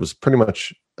guy's dad was pretty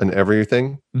much an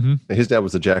everything. Mm-hmm. His dad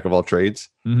was a jack of all trades.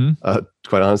 Mm-hmm.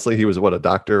 Quite honestly, he was a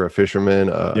doctor, a fisherman,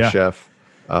 a chef.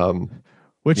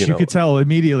 Which you could tell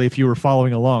immediately if you were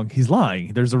following along. He's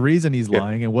lying. There's a reason he's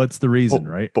lying. And what's the reason,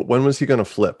 right? But when was he going to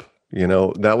flip? You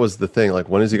know, that was the thing. Like,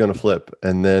 when is he going to flip?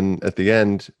 And then at the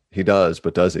end, he does,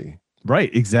 but does he? Right,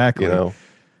 exactly. You know?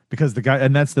 Because the guy,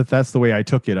 and that's the way I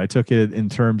took it. I took it in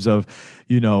terms of,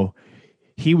 you know,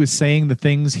 he was saying the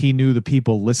things he knew the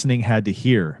people listening had to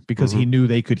hear, because he knew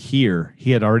they could hear.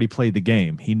 He had already played the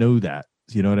game. He knew that.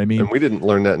 You know what I mean? And we didn't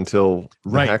learn that until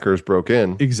the hackers broke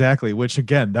in. Exactly. Which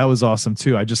again, that was awesome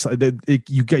too.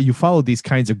 You followed these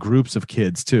kinds of groups of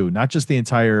kids too, not just the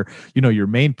entire, you know, your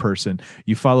main person.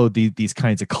 You followed these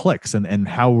kinds of cliques and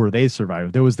how were they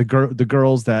surviving? There was the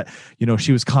girls that, you know,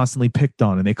 she was constantly picked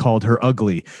on and they called her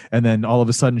ugly. And then all of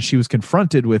a sudden she was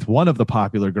confronted with one of the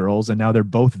popular girls, and now they're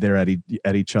both there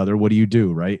at each other. What do you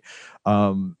do? Right.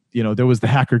 You know, there was the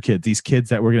hacker kids, these kids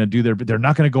that were going to do they're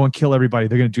not going to go and kill everybody.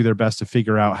 They're going to do their best to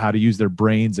figure out how to use their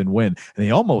brains and win. And they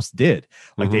almost did.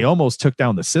 Like they almost took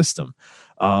down the system.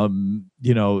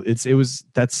 You know,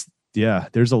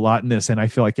 there's a lot in this. And I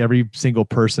feel like every single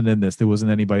person in this, there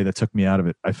wasn't anybody that took me out of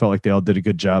it. I felt like they all did a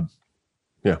good job.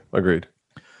 Yeah, agreed.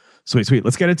 Sweet.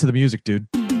 Let's get into the music,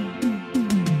 dude.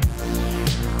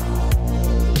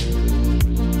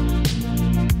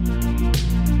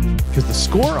 Because the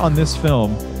score on this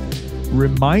film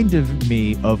reminded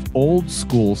me of old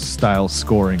school style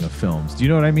scoring of films. Do you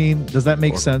know what I mean? Does that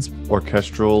make sense?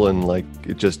 Orchestral, and like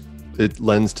it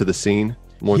lends to the scene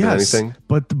more than anything.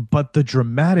 But the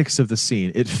dramatics of the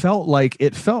scene, it felt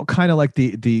kind of like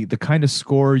the kind of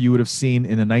score you would have seen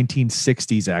in a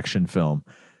 1960s action film.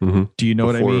 Mm-hmm. Do you know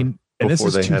what I mean? And this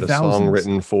is 2000s. Had a song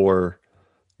written for,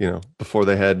 you know, before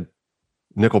they had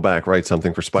Nickelback write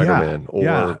something for Spider-Man.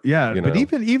 Yeah. You know. But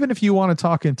even if you want to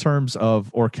talk in terms of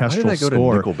orchestral Why did I go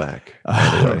score, to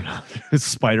Nickelback? It's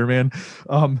Spider-Man.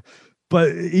 But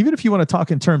even if you want to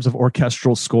talk in terms of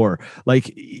orchestral score, like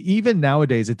even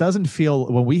nowadays, it doesn't feel,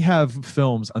 when we have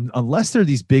films, unless they're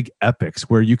these big epics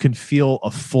where you can feel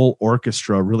a full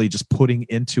orchestra really just putting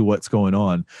into what's going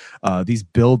on, these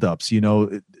buildups, you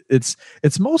know, it's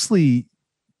mostly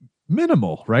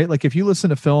minimal, right? Like if you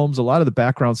listen to films, a lot of the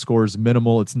background score is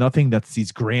minimal. It's nothing that's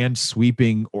these grand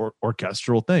sweeping or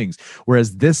orchestral things.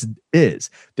 Whereas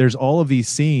there's all of these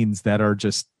scenes that are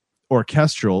just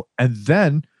orchestral. And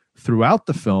then throughout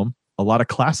the film, a lot of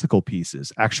classical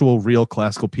pieces, actual real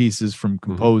classical pieces from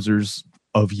composers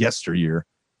of yesteryear.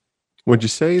 Would you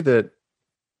say that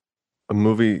a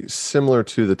movie similar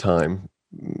to The Time,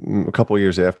 a couple of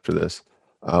years after this,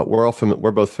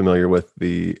 we're both familiar with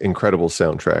the Incredible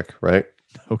soundtrack, right?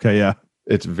 Okay, yeah.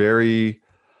 It's very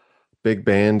big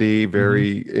bandy,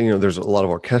 very, you know, there's a lot of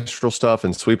orchestral stuff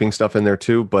and sweeping stuff in there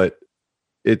too, but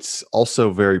it's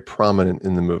also very prominent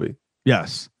in the movie.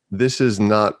 Yes. This is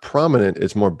not prominent,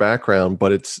 it's more background,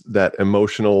 but it's that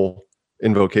emotional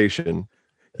invocation.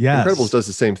 Yes. Incredibles does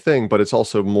the same thing, but it's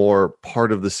also more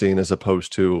part of the scene as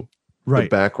opposed to Right.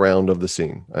 background of the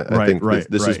scene. I think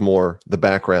this is more the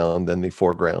background than the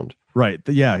foreground. Right.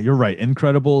 Yeah, you're right.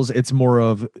 Incredibles, it's more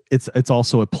of it's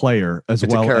also a player as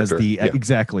well as the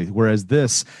exactly. Whereas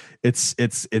this, it's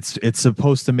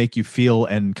supposed to make you feel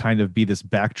and kind of be this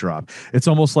backdrop. It's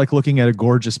almost like looking at a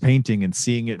gorgeous painting and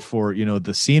seeing it for,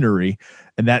 the scenery,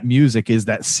 and that music is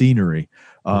that scenery.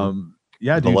 The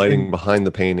lighting behind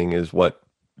the painting is what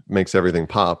makes everything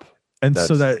pop. And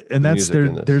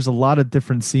there's a lot of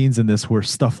different scenes in this where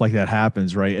stuff like that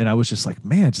happens, right? And I was just like,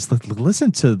 man, just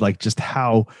listen to like just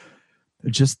how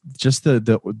just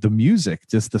the music,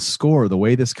 just the score, the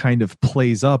way this kind of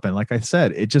plays up. And like I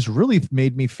said, it just really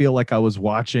made me feel like I was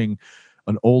watching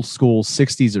an old school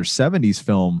 60s or 70s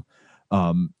film,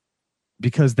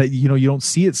 because that, you don't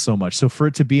see it so much. So for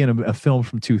it to be in a film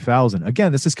from 2000,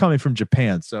 again, this is coming from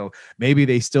Japan. So maybe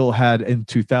they still had in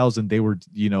 2000, they were,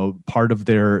 part of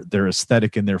their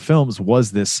aesthetic in their films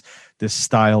was this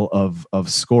style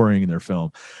of scoring in their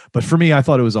film. But for me, I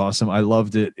thought it was awesome. I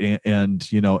loved it. And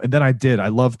then I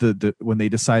loved the when they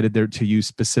decided to use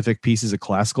specific pieces of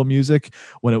classical music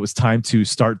when it was time to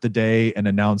start the day and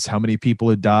announce how many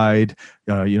people had died.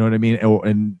 You know what I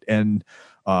mean? And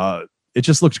it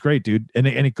just looks great, dude. And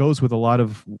it goes with a lot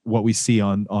of what we see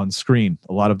on screen.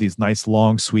 A lot of these nice,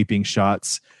 long, sweeping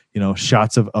shots,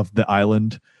 shots of the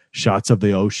island, shots of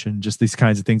the ocean, just these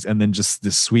kinds of things. And then just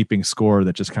this sweeping score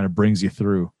that just kind of brings you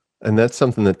through. And that's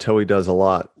something that Toei does a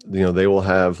lot. They will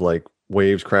have like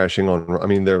waves crashing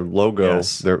on, their logo,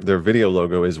 yes. their video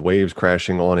logo is waves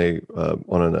crashing on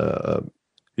an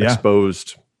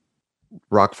exposed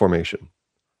rock formation.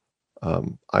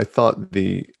 I thought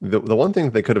the one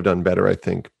thing they could have done better, I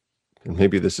think, and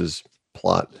maybe this is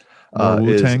plot,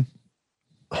 Wu-Tang.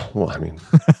 Well,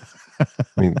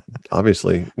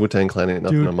 obviously Wu-Tang Clan ain't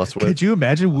nothing to mess with. Could you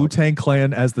imagine Wu-Tang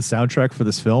Clan as the soundtrack for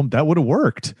this film? That would have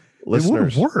worked.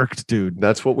 Listeners, it would have worked, dude.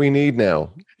 That's what we need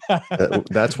now.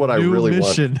 That's what I really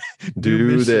want.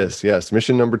 Do this. Yes.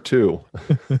 Mission number 2.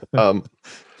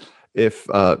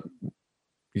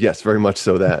 Yes, very much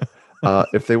so that.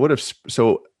 If they would have,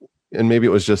 and maybe it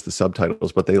was just the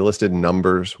subtitles, but they listed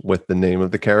numbers with the name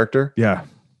of the character. Yeah.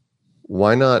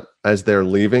 Why not, as they're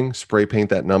leaving, spray paint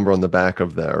that number on the back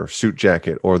of their suit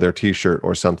jacket or their t-shirt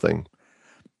or something?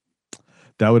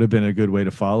 That would have been a good way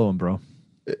to follow them, bro.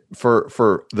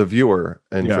 For the viewer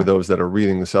and for those that are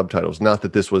reading the subtitles. Not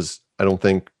that this was, I don't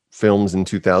think films in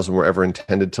 2000 were ever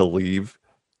intended to leave,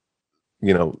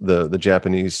 the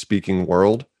Japanese speaking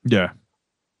world. Yeah.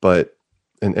 But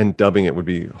and dubbing it would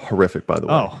be horrific, by the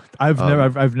way. Oh,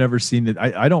 I've never seen it.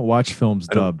 I don't watch films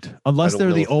dubbed unless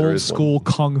they're the old school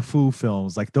kung fu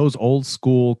films, like those old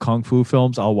school kung fu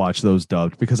films. I'll watch those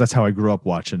dubbed because that's how I grew up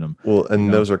watching them. Well,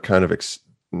 and those are kind of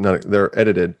they're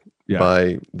edited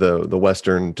by the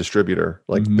Western distributor,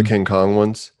 like the King Kong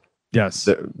ones. Yes.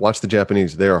 Watch the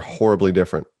Japanese; they are horribly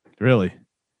different. Really?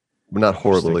 Not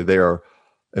horribly. They are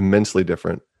immensely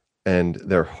different, and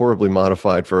they're horribly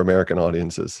modified for American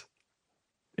audiences.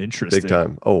 Interesting. Big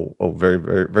time. Oh, very,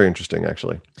 very, very interesting,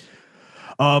 actually.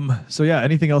 So yeah,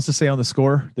 anything else to say on the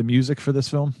score, the music for this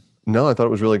film? No, I thought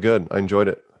it was really good. I enjoyed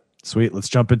it. Sweet. Let's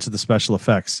jump into the special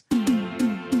effects.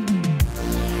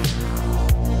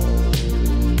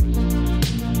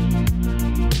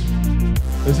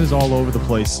 This is all over the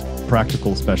place.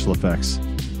 Practical special effects.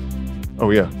 Oh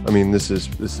yeah.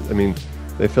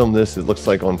 They filmed this. It looks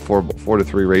like on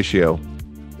 4:3 ratio,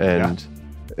 and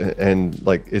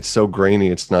like it's so grainy,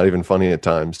 it's not even funny at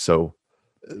times. So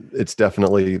it's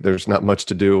definitely, there's not much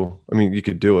to do. You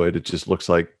could do it. It just looks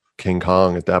like King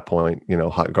Kong at that point.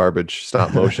 Hot garbage,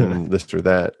 stop motion, this or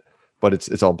that. But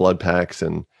it's all blood packs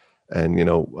and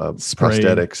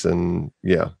prosthetics and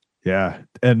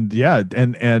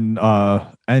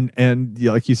and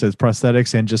like you said,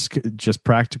 prosthetics and just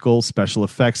practical special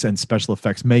effects and special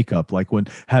effects makeup, like when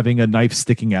having a knife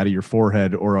sticking out of your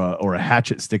forehead or a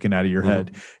hatchet sticking out of your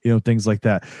head, things like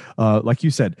that. Like you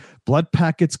said, blood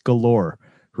packets galore.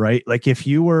 Right? Like if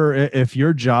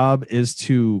your job is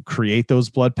to create those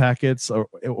blood packets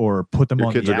or put them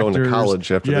on the actors. Your kids are going to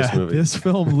college after this movie. This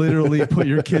film literally put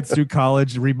your kids through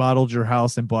college, remodeled your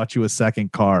house, and bought you a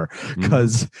second car,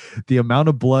 because the amount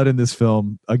of blood in this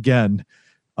film, again,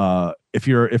 if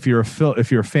you're a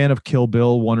fan of Kill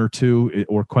Bill 1 or 2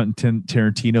 or Quentin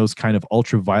Tarantino's kind of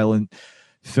ultra violent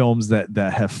films that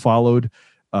have followed,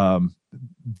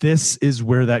 this is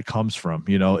where that comes from.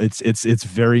 It's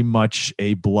very much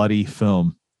a bloody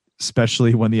film,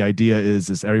 especially when the idea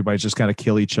is everybody's just got to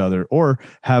kill each other or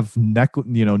have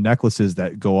necklaces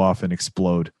that go off and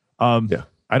explode.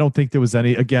 I don't think there was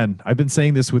any, again, I've been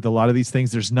saying this with a lot of these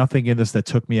things. There's nothing in this that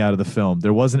took me out of the film.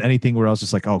 There wasn't anything where I was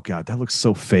just like, oh God, that looks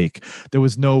so fake. There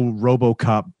was no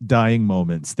RoboCop dying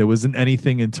moments. There wasn't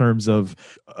anything in terms of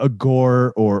a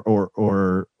gore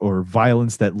or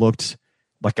violence that looked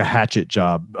like a hatchet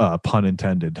job, pun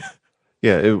intended.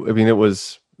 Yeah. It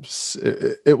was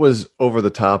over the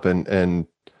top and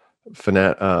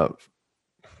fanatical,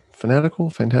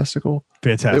 fantastical.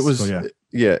 Fantastic. It was,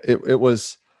 yeah,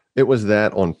 it was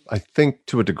that on, I think,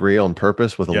 to a degree on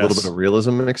purpose with a little bit of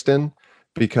realism mixed in,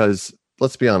 because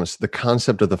let's be honest, the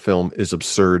concept of the film is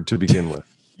absurd to begin with.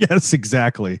 Yes,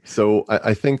 exactly. So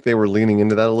I think they were leaning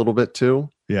into that a little bit too.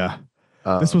 Yeah.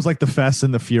 This was like the Fast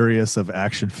and the Furious of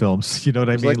action films. You know what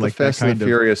I mean? Like the Fast and the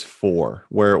Furious 4,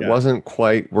 where it wasn't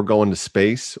quite, we're going to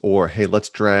space, or, hey, let's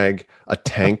drag a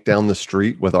tank down the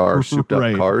street with our souped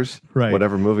up cars. Right.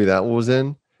 Whatever movie that was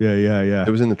in. Yeah. It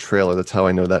was in the trailer. That's how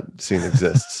I know that scene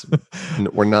exists.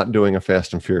 We're not doing a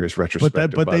Fast and Furious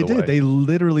retrospective. But they did. They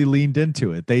literally leaned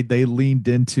into it. They leaned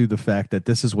into the fact that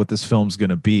this is what this film's going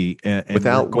to be, and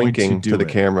without winking to the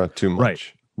camera too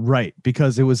much. Right,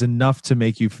 because it was enough to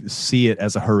make you see it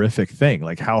as a horrific thing.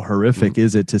 Like, how horrific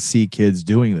is it to see kids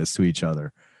doing this to each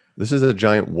other? This is a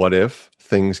giant what if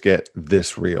things get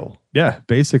this real. Yeah,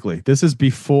 basically. This is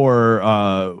before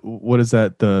what is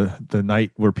that, the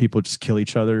night where people just kill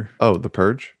each other? Oh, The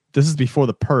Purge? This is before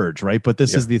The Purge, right? But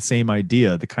this is the same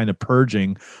idea, the kind of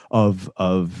purging of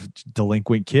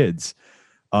delinquent kids.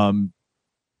 I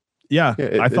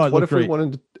thought what if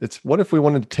we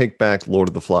wanted to take back Lord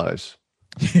of the Flies?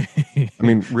 I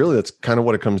mean, really, that's kind of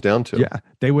what it comes down to. Yeah,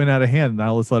 they went out of hand.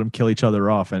 Now let's let them kill each other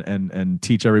off and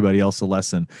teach everybody else a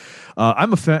lesson.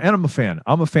 I'm a fan.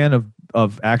 I'm a fan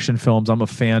of action films. I'm a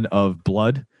fan of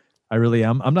blood. I really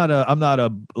am. I'm not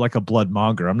a like a blood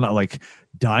monger. I'm not like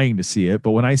dying to see it,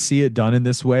 but when I see it done in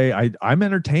this way, I'm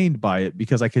entertained by it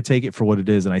because I could take it for what it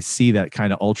is, and I see that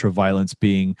kind of ultra violence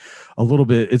being a little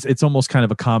bit. It's almost kind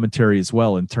of a commentary as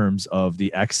well in terms of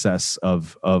the excess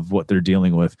of what they're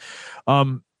dealing with.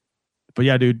 But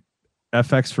yeah, dude,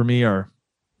 FX for me are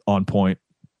on point.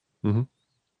 Mm-hmm.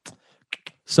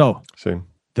 So same.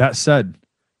 That said,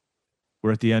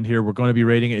 we're at the end here. We're going to be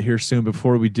rating it here soon.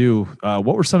 Before we do,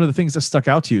 what were some of the things that stuck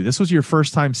out to you? This was your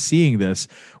first time seeing this,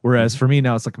 whereas for me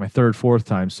now it's like my third, fourth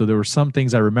time. So there were some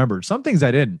things I remembered, some things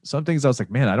I didn't. Some things I was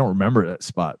like, man, I don't remember that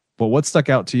spot. But what stuck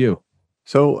out to you?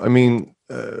 So, I mean,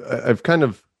 I've kind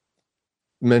of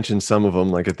mentioned some of them,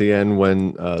 like at the end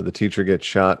when the teacher gets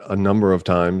shot a number of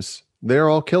times. They're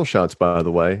all kill shots, by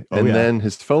the way. Then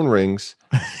his phone rings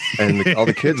and all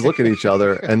the kids look at each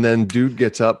other, and then dude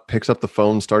gets up, picks up the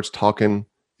phone, starts talking.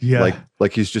 Yeah.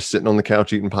 Like he's just sitting on the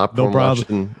couch eating popcorn. No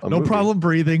problem. No problem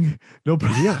breathing. No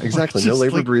problem. Yeah, exactly. No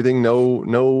labor breathing.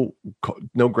 No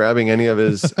grabbing any of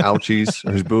his ouchies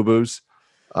or his boo-boos.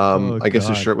 I guess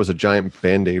his shirt was a giant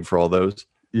Band-Aid for all those.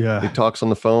 Yeah. He talks on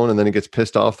the phone and then he gets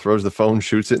pissed off, throws the phone,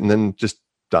 shoots it, and then just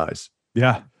dies.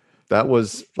 Yeah. I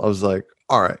was like,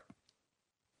 all right.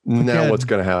 Now what's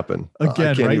going to happen?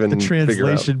 Again, right? The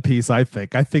translation piece, I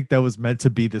think that was meant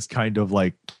to be this kind of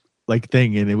like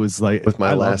thing. And it was like, with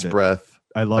my last breath,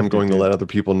 I'm going to let other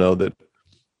people know that,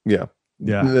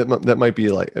 that might be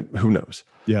like, who knows?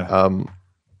 Yeah.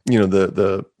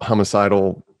 The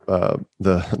homicidal, the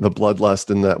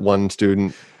bloodlust in that one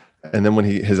student. And then when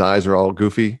his eyes are all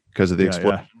goofy because of the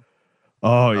explosion. Yeah.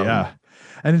 Oh yeah.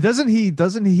 And doesn't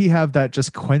he have that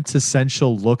just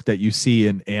quintessential look that you see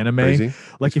in anime? Crazy.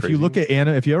 Like if you look at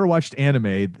anime, if you ever watched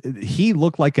anime, he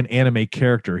looked like an anime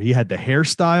character. He had the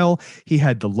hairstyle, he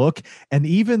had the look, and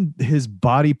even his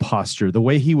body posture, the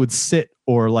way he would sit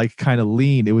or like kind of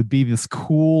lean, it would be this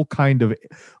cool kind of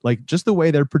like just the way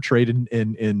they're portrayed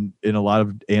in a lot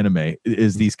of anime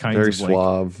is these kinds very of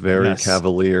suave, very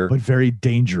cavalier, but very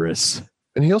dangerous.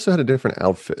 And he also had a different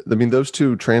outfit. I mean, those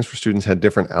two transfer students had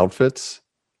different outfits.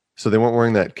 So they weren't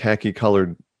wearing that khaki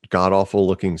colored, god awful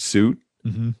looking suit,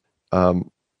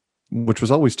 which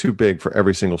was always too big for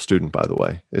every single student, by the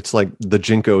way. It's like the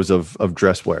Jinkos of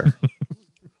dress wear.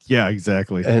 Yeah,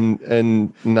 exactly.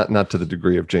 And not to the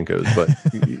degree of Jinkos, but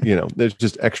there's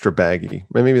just extra baggy.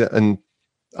 Maybe that, and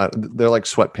they're like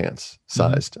sweatpants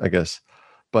sized, I guess.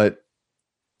 But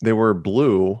they were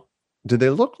blue. Did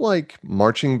they look like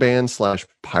marching band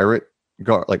 / pirate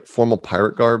garb, like formal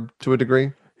pirate garb to a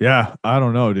degree? Yeah, I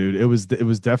don't know, dude. It was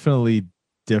definitely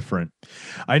different.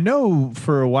 I know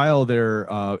for a while there,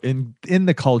 in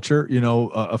the culture,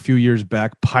 a few years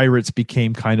back, pirates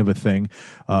became kind of a thing.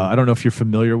 I don't know if you're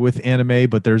familiar with anime,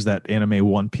 but there's that anime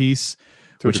One Piece,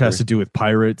 which has to do with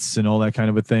pirates and all that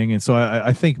kind of a thing. And so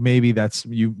I think maybe that's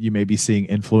you may be seeing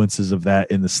influences of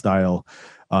that in the style.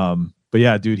 But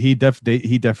yeah, dude, he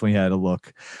definitely had a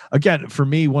look. Again, for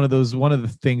me, one of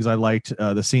the things I liked,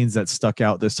 the scenes that stuck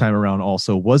out this time around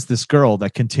also was this girl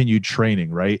that continued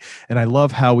training, right? And I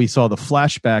love how we saw the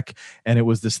flashback, and it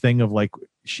was this thing of like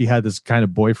she had this kind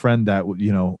of boyfriend that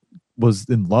was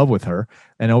in love with her,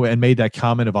 and made that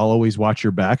comment of I'll always watch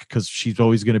your back because she's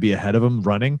always going to be ahead of him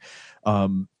running.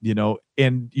 And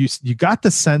you got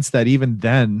the sense that even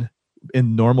then,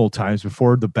 in normal times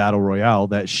before the battle royale,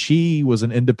 that she was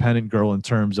an independent girl in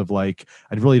terms of like,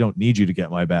 I really don't need you to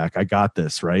get my back. I got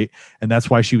this, right? And that's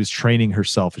why she was training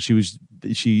herself.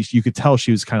 You could tell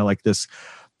she was kind of like this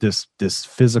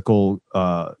physical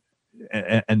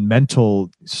and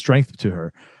mental strength to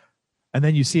her. And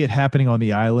then you see it happening on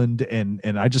the island, and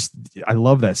I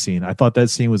love that scene. I thought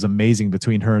that scene was amazing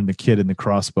between her and the kid in the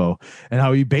crossbow, and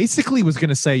how he basically was going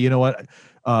to say, you know what,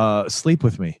 sleep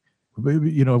with me.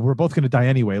 We're both going to die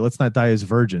anyway. Let's not die as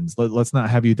virgins. Let's not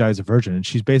have you die as a virgin. And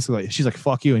she's like,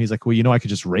 fuck you. And he's like, well, I could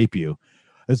just rape you.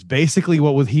 That's basically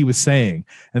what he was saying.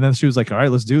 And then she was like, all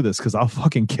right, let's do this, because I'll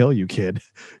fucking kill you, kid.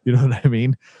 You know what I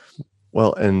mean?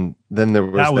 Well, and then there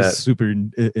was that was super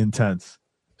intense.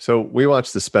 So we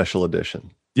watched the special edition,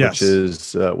 yes,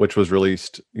 which was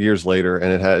released years later,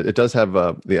 and it does have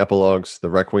the epilogues, the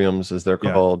requiems as they're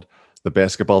called, the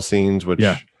basketball scenes, which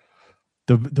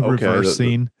the reverse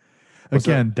scene.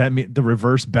 Again, the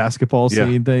reverse basketball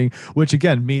scene thing, which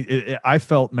again, I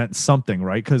felt meant something,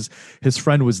 right? Because his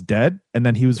friend was dead, and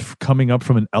then he was coming up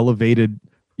from an elevated,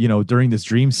 during this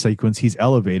dream sequence, he's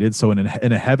elevated, so in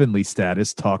a heavenly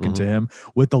status, talking to him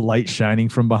with the light shining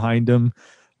from behind him.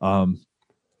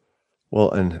 Well,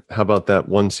 and how about that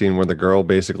one scene where the girl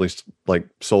basically like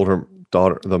sold her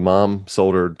daughter, the mom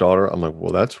sold her daughter? I'm like,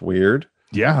 well, that's weird.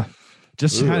 Yeah.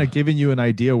 Just kind of giving you an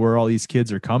idea where all these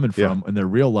kids are coming from in their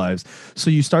real lives. So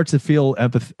you start to feel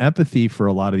empathy for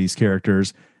a lot of these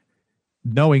characters,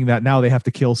 knowing that now they have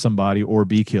to kill somebody or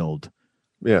be killed.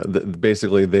 Yeah.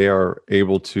 Basically, they are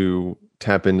able to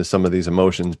tap into some of these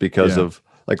emotions because of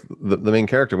like the main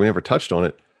character. We never touched on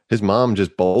it. His mom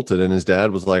just bolted, and his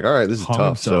dad was like, all right, this is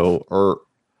tough. Himself.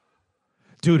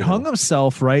 Hung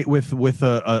himself, right, with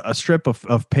a strip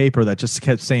of paper that just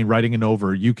kept saying, writing it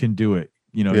over, you can do it.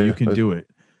 You can do it.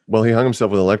 Well, he hung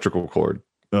himself with an electrical cord.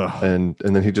 And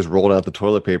then he just rolled out the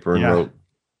toilet paper and wrote,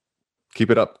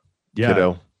 keep it up,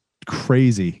 kiddo.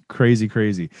 Crazy.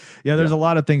 Yeah, there's a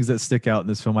lot of things that stick out in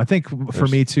this film. I think for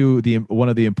me too, one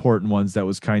of the important ones that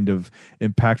was kind of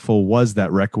impactful was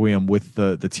that requiem with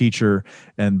the teacher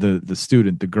and the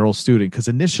student, the girl student. Because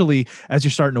initially, as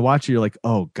you're starting to watch it, you're like,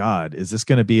 oh God, is this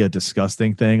going to be a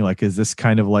disgusting thing? Like, is this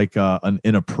kind of like an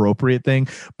inappropriate thing?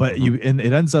 But and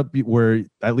it ends up where,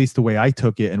 at least the way I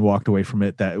took it and walked away from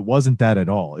it, that it wasn't that at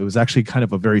all. It was actually kind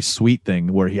of a very sweet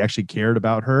thing where he actually cared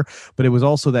about her, but it was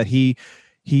also that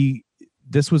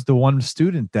this was the one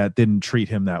student that didn't treat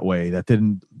him that way, that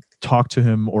didn't talk to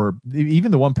him, or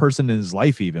even the one person in his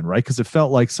life, even, right? Because it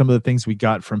felt like some of the things we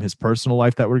got from his personal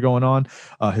life that were going on,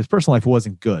 his personal life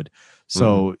wasn't good.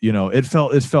 So, it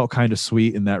felt kind of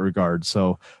sweet in that regard.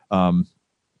 So,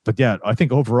 but yeah, I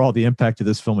think overall the impact of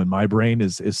this film in my brain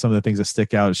is some of the things that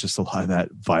stick out. It's just a lot of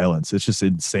that violence. It's just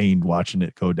insane watching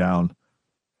it go down.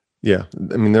 Yeah.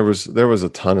 I mean, there was a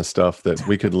ton of stuff that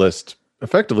we could list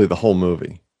effectively the whole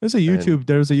movie. There's a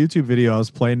YouTube video. I was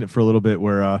playing it for a little bit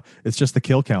where it's just the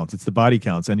kill counts. It's the body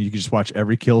counts. And you can just watch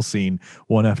every kill scene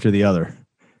one after the other.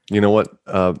 You know what?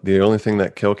 The only thing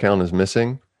that kill count is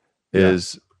missing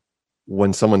is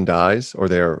when someone dies or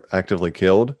they're actively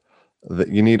killed, that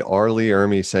you need R. Lee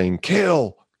Ermey saying,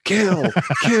 kill, kill,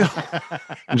 kill.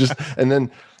 and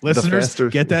then listeners,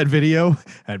 get that video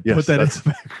and put that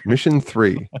in mission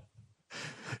 3.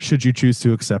 Should you choose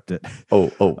to accept it. They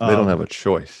don't have a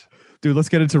choice. Dude, let's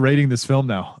get into rating this film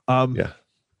now. I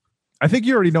think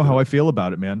you already know how I feel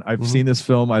about it, man. I've seen this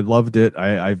film. I loved it.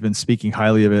 I've been speaking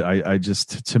highly of it. I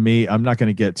just, to me, I'm not going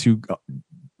to get too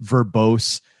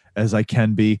verbose as I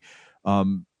can be.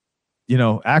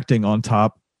 Acting on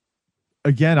top.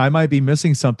 Again, I might be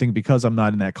missing something because I'm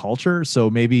not in that culture.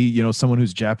 So maybe, someone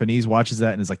who's Japanese watches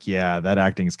that and is like, yeah, that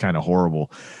acting is kind of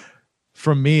horrible.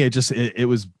 From me, it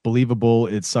was believable.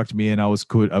 It sucked me in. I was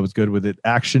good with it.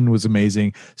 Action was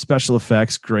amazing. Special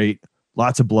effects, great.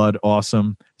 Lots of blood,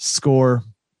 awesome. Score,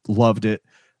 loved it.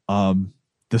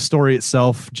 The story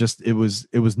itself, it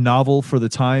was novel for the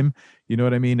time. You know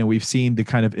what I mean? And we've seen the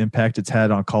kind of impact it's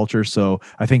had on culture. So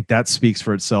I think that speaks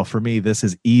for itself. For me, this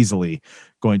is easily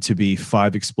going to be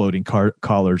 5 exploding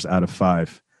collars out of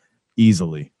 5.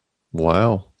 Easily.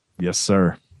 Wow. Yes,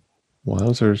 sir.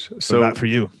 Wowzers. So that for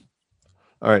you.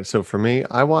 All right. So for me,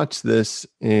 I watched this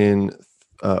in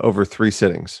over 3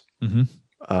 sittings.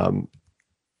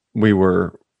 We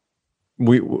were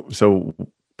so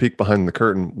peek behind the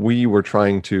curtain. We were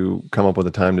trying to come up with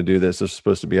a time to do this. This was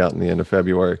supposed to be out in the end of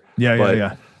February.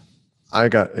 Yeah. I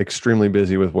got extremely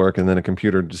busy with work, and then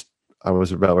I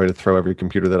was about ready to throw every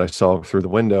computer that I saw through the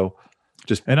window.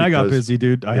 I got busy,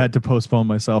 dude. I had to postpone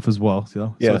myself as well.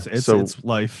 So it's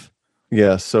life.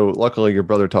 Yeah. So luckily your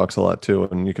brother talks a lot too,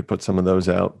 and you could put some of those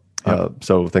out.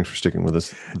 So thanks for sticking with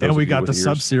us. And we got the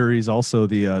sub series, also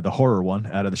the horror one,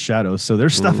 Out of the Shadows. So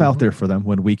there's stuff out there for them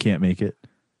when we can't make it.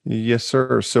 Yes,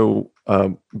 sir. So,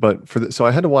 so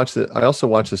I had to watch it. I also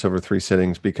watched this over 3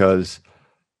 sittings because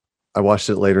I watched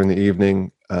it later in the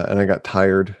evening, and I got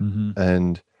tired.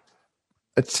 And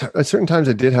at certain times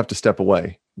I did have to step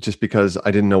away just because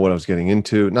I didn't know what I was getting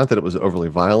into. Not that it was overly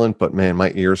violent, but man,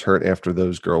 my ears hurt after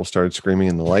those girls started screaming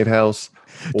in the lighthouse.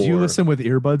 Do you listen with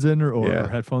earbuds in or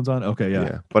headphones on? Okay,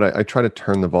 yeah. But I try to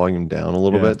turn the volume down a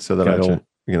little bit so that I don't,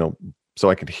 so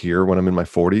I could hear when I'm in my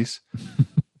 40s,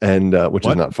 and which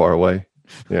is not far away.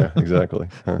 Yeah, exactly.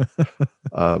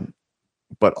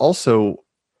 But also,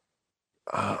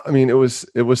 I mean, it was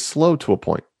slow to a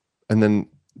point, and then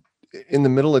in the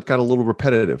middle, it got a little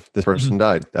repetitive. This person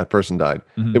died. That person died.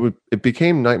 It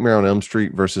became Nightmare on Elm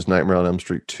Street versus Nightmare on Elm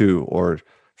Street 2, or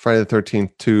Friday the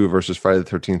 13th 2 versus Friday the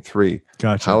 13th 3.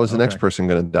 Gotcha. How is the next person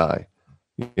going to die?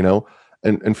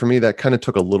 And for me, that kind of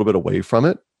took a little bit away from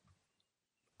it.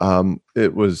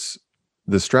 It was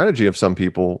the strategy of some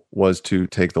people was to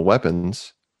take the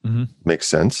weapons. Makes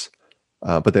sense.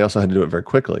 But they also had to do it very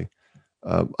quickly.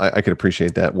 I could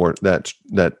appreciate that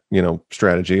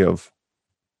strategy of,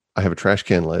 I have a trash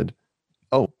can lid.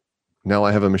 Oh, now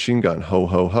I have a machine gun. Ho,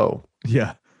 ho, ho.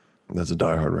 Yeah. That's a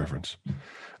Die Hard reference.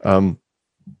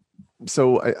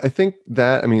 So I think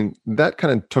that, that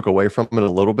kind of took away from it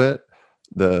a little bit,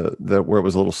 the where it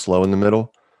was a little slow in the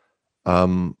middle.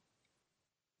 The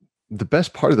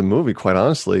best part of the movie, quite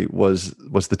honestly, was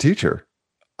the teacher.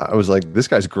 I was like, this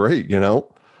guy's great, and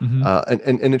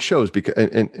it shows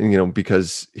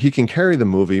because he can carry the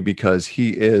movie because he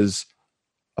is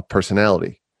a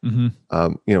personality.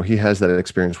 He has that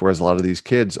experience, whereas a lot of these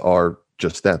kids are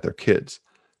just that. They're kids.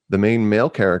 The main male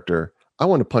character, I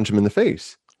want to punch him in the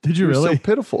face. Did you really? So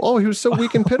pitiful. Oh, he was so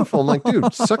weak and pitiful. I'm like,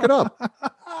 dude, suck it up.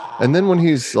 And then when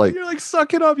he's like, you're like,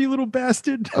 suck it up, you little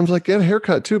bastard. I was like, get a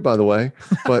haircut too, by the way.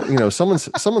 But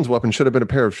someone's weapon should have been a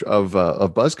pair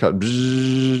of buzz cut.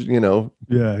 Yeah.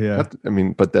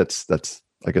 But that's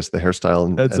I guess the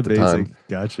hairstyle that's at amazing. The time.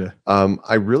 Gotcha.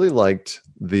 I really liked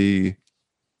the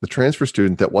transfer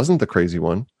student that wasn't the crazy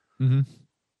one.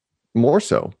 More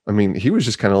so. He was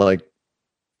just kind of like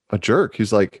a jerk.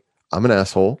 He's like, I'm an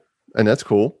asshole, and that's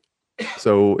cool.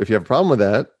 So if you have a problem with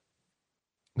that,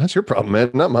 that's your problem,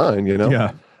 man, not mine.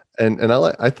 Yeah. And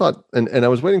I thought, and I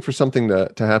was waiting for something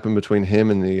to happen between him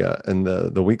and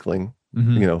the weakling,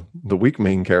 the weak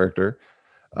main character.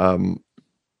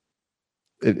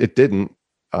 It didn't.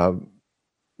 To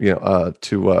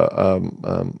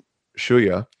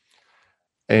Shuya.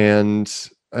 And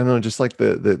I don't know, just like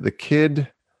the kid,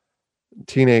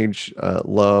 teenage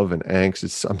love and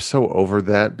angst. I'm so over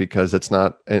that because it's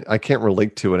not. I can't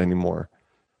relate to it anymore.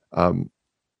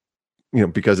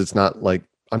 Because it's not like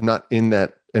I'm not in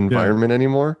that environment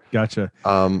anymore. Gotcha.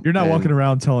 You're not walking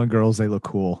around telling girls they look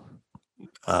cool.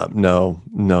 No,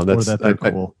 that's or that they're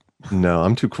cool. No,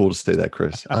 I'm too cool to say that,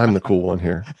 Chris. I'm the cool one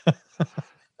here.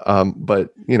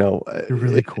 But you're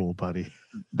really cool, buddy.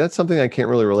 That's something I can't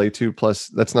really relate to. Plus,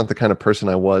 that's not the kind of person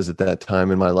I was at that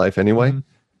time in my life anyway.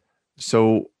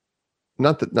 So, and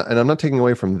I'm not taking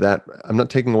away from that. I'm not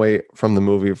taking away from the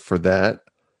movie for that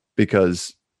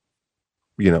because,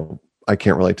 I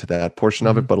can't relate to that portion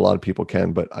of it, but a lot of people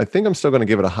can. But I think I'm still going to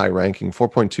give it a high ranking,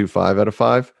 4.25 out of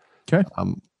 5. Okay.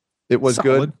 It was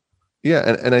solid. Good.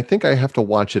 Yeah. And I think I have to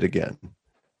watch it again.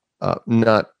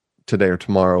 Not today or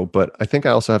tomorrow, but I think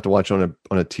I also have to watch it on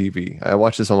a TV. I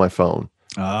watched this on my phone.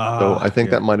 So I think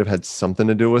that might have had something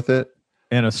to do with it.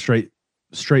 And a straight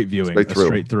viewing,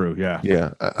 straight through. Yeah.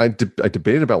 Yeah. I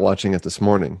debated about watching it this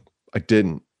morning. I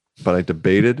didn't, but I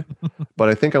debated, but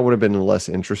I think I would have been less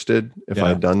interested if I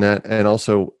had done that. And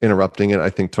also interrupting it, I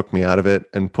think took me out of it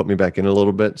and put me back in a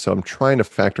little bit. So I'm trying to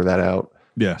factor that out.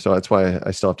 Yeah. So that's why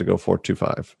I still have to go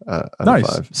 4.25.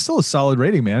 Nice. 5. Still a solid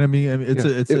rating, man.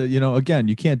 Again,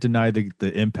 you can't deny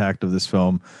the impact of this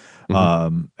film.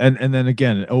 And then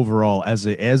again, overall, as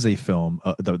a film,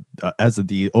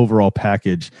 the overall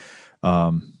package,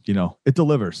 it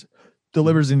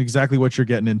delivers in exactly what you're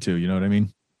getting into. You know what I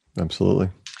mean? Absolutely.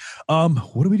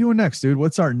 What are we doing next, dude?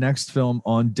 What's our next film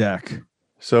on deck?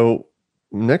 So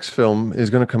next film is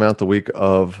going to come out the week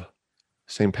of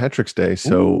St. Patrick's Day.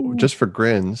 So just for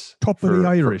grins, top of the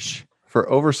Irish, for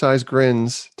oversized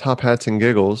grins, top hats and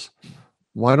giggles,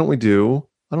 why don't we do,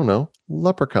 I don't know,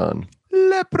 Leprechaun?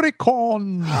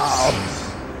 Leprechaun.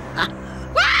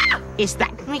 Is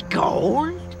that me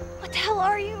gold? What the hell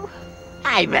are you?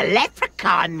 I'm a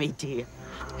leprechaun, me dear.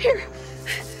 Here.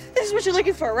 This is what you're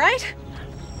looking for, right?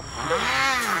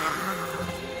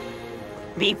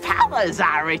 Me powers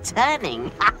are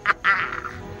returning.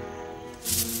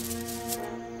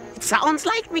 It sounds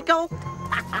like me gold.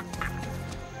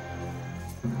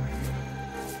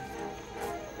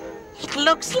 It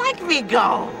looks like me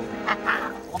gold.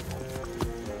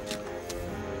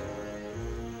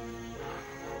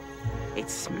 It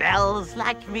smells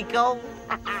like me gold.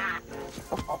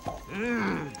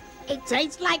 It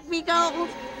tastes like me gold.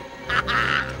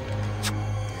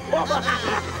 Oh, God!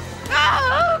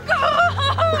 Oh,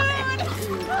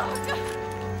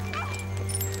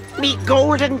 God! Me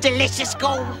golden delicious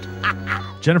gold.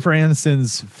 Jennifer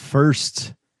Aniston's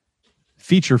first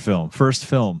feature film, first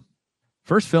film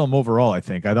overall. I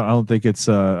think. I don't think it's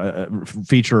a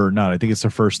feature or not. I think it's her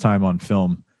first time on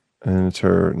film. And it's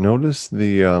her. Notice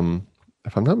the,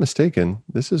 if I'm not mistaken,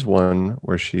 this is one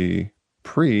where she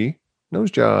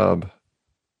pre-nose job.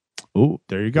 Oh,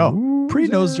 there you go.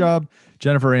 Pre-nose job.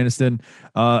 Jennifer Aniston.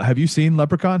 Have you seen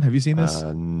Leprechaun? Have you seen this?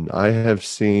 I have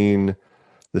seen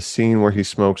the scene where he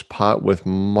smokes pot with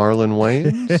Marlon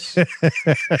Wayans.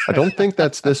 I don't think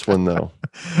that's this one though.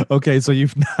 Okay, so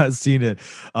you've not seen it.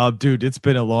 Dude, it's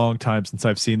been a long time since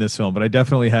I've seen this film, but I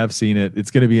definitely have seen it.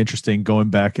 It's going to be interesting going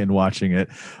back and watching it.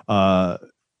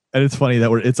 And it's funny that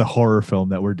it's a horror film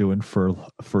that we're doing for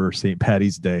St.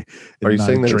 Patty's Day. Are you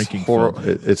saying that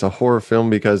it's a horror film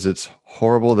because it's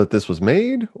horrible that this was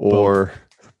made, or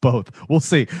both? We'll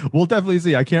see. We'll definitely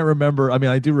see. I can't remember. I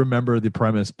mean, I do remember the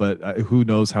premise, but who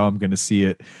knows how I'm going to see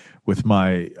it with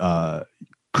my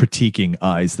critiquing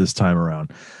eyes this time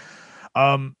around.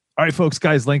 All right, folks,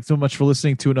 guys, thanks so much for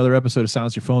listening to another episode of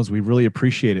Silence Your Phones. We really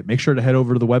appreciate it. Make sure to head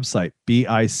over to the website,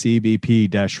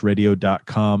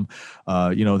 bicbp-radio.com.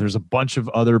 There's a bunch of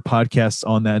other podcasts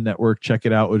on that network. Check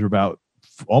it out. We're about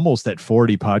almost at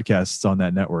 40 podcasts on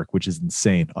that network, which is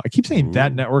insane. I keep saying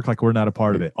that network like we're not a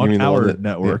part of it. On our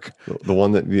network. Yeah, the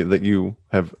one that you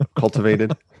have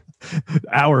cultivated.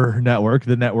 Our network,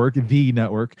 the network.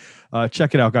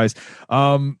 Check it out, guys.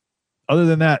 Other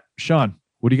than that, Sean,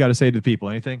 what do you got to say to the people?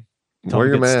 Anything? Wear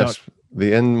your mask.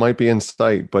 The end might be in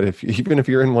sight, but even if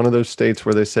you're in one of those states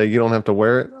where they say you don't have to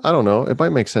wear it, I don't know. It might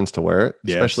make sense to wear it,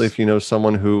 especially if you know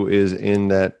someone who is in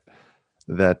that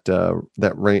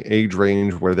age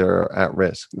range where they're at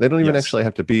risk. They don't even actually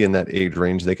have to be in that age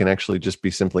range. They can actually just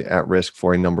be simply at risk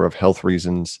for a number of health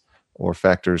reasons or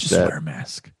factors. Just wear a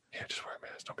mask. Yeah, just wear a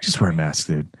mask. Wear a mask,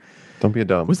 dude. Don't be a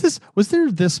dumb. Was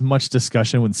there this much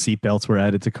discussion when seatbelts were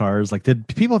added to cars? Like, did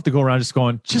people have to go around just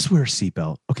going, just wear a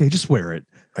seatbelt? Okay, just wear it.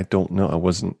 I don't know. I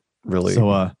wasn't really.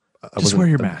 So, just wear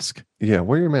your mask. Yeah,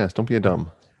 wear your mask. Don't be a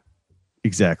dumb.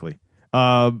 Exactly.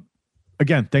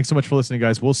 Again, thanks so much for listening,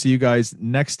 guys. We'll see you guys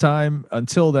next time.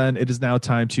 Until then, it is now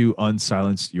time to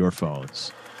unsilence your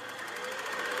phones.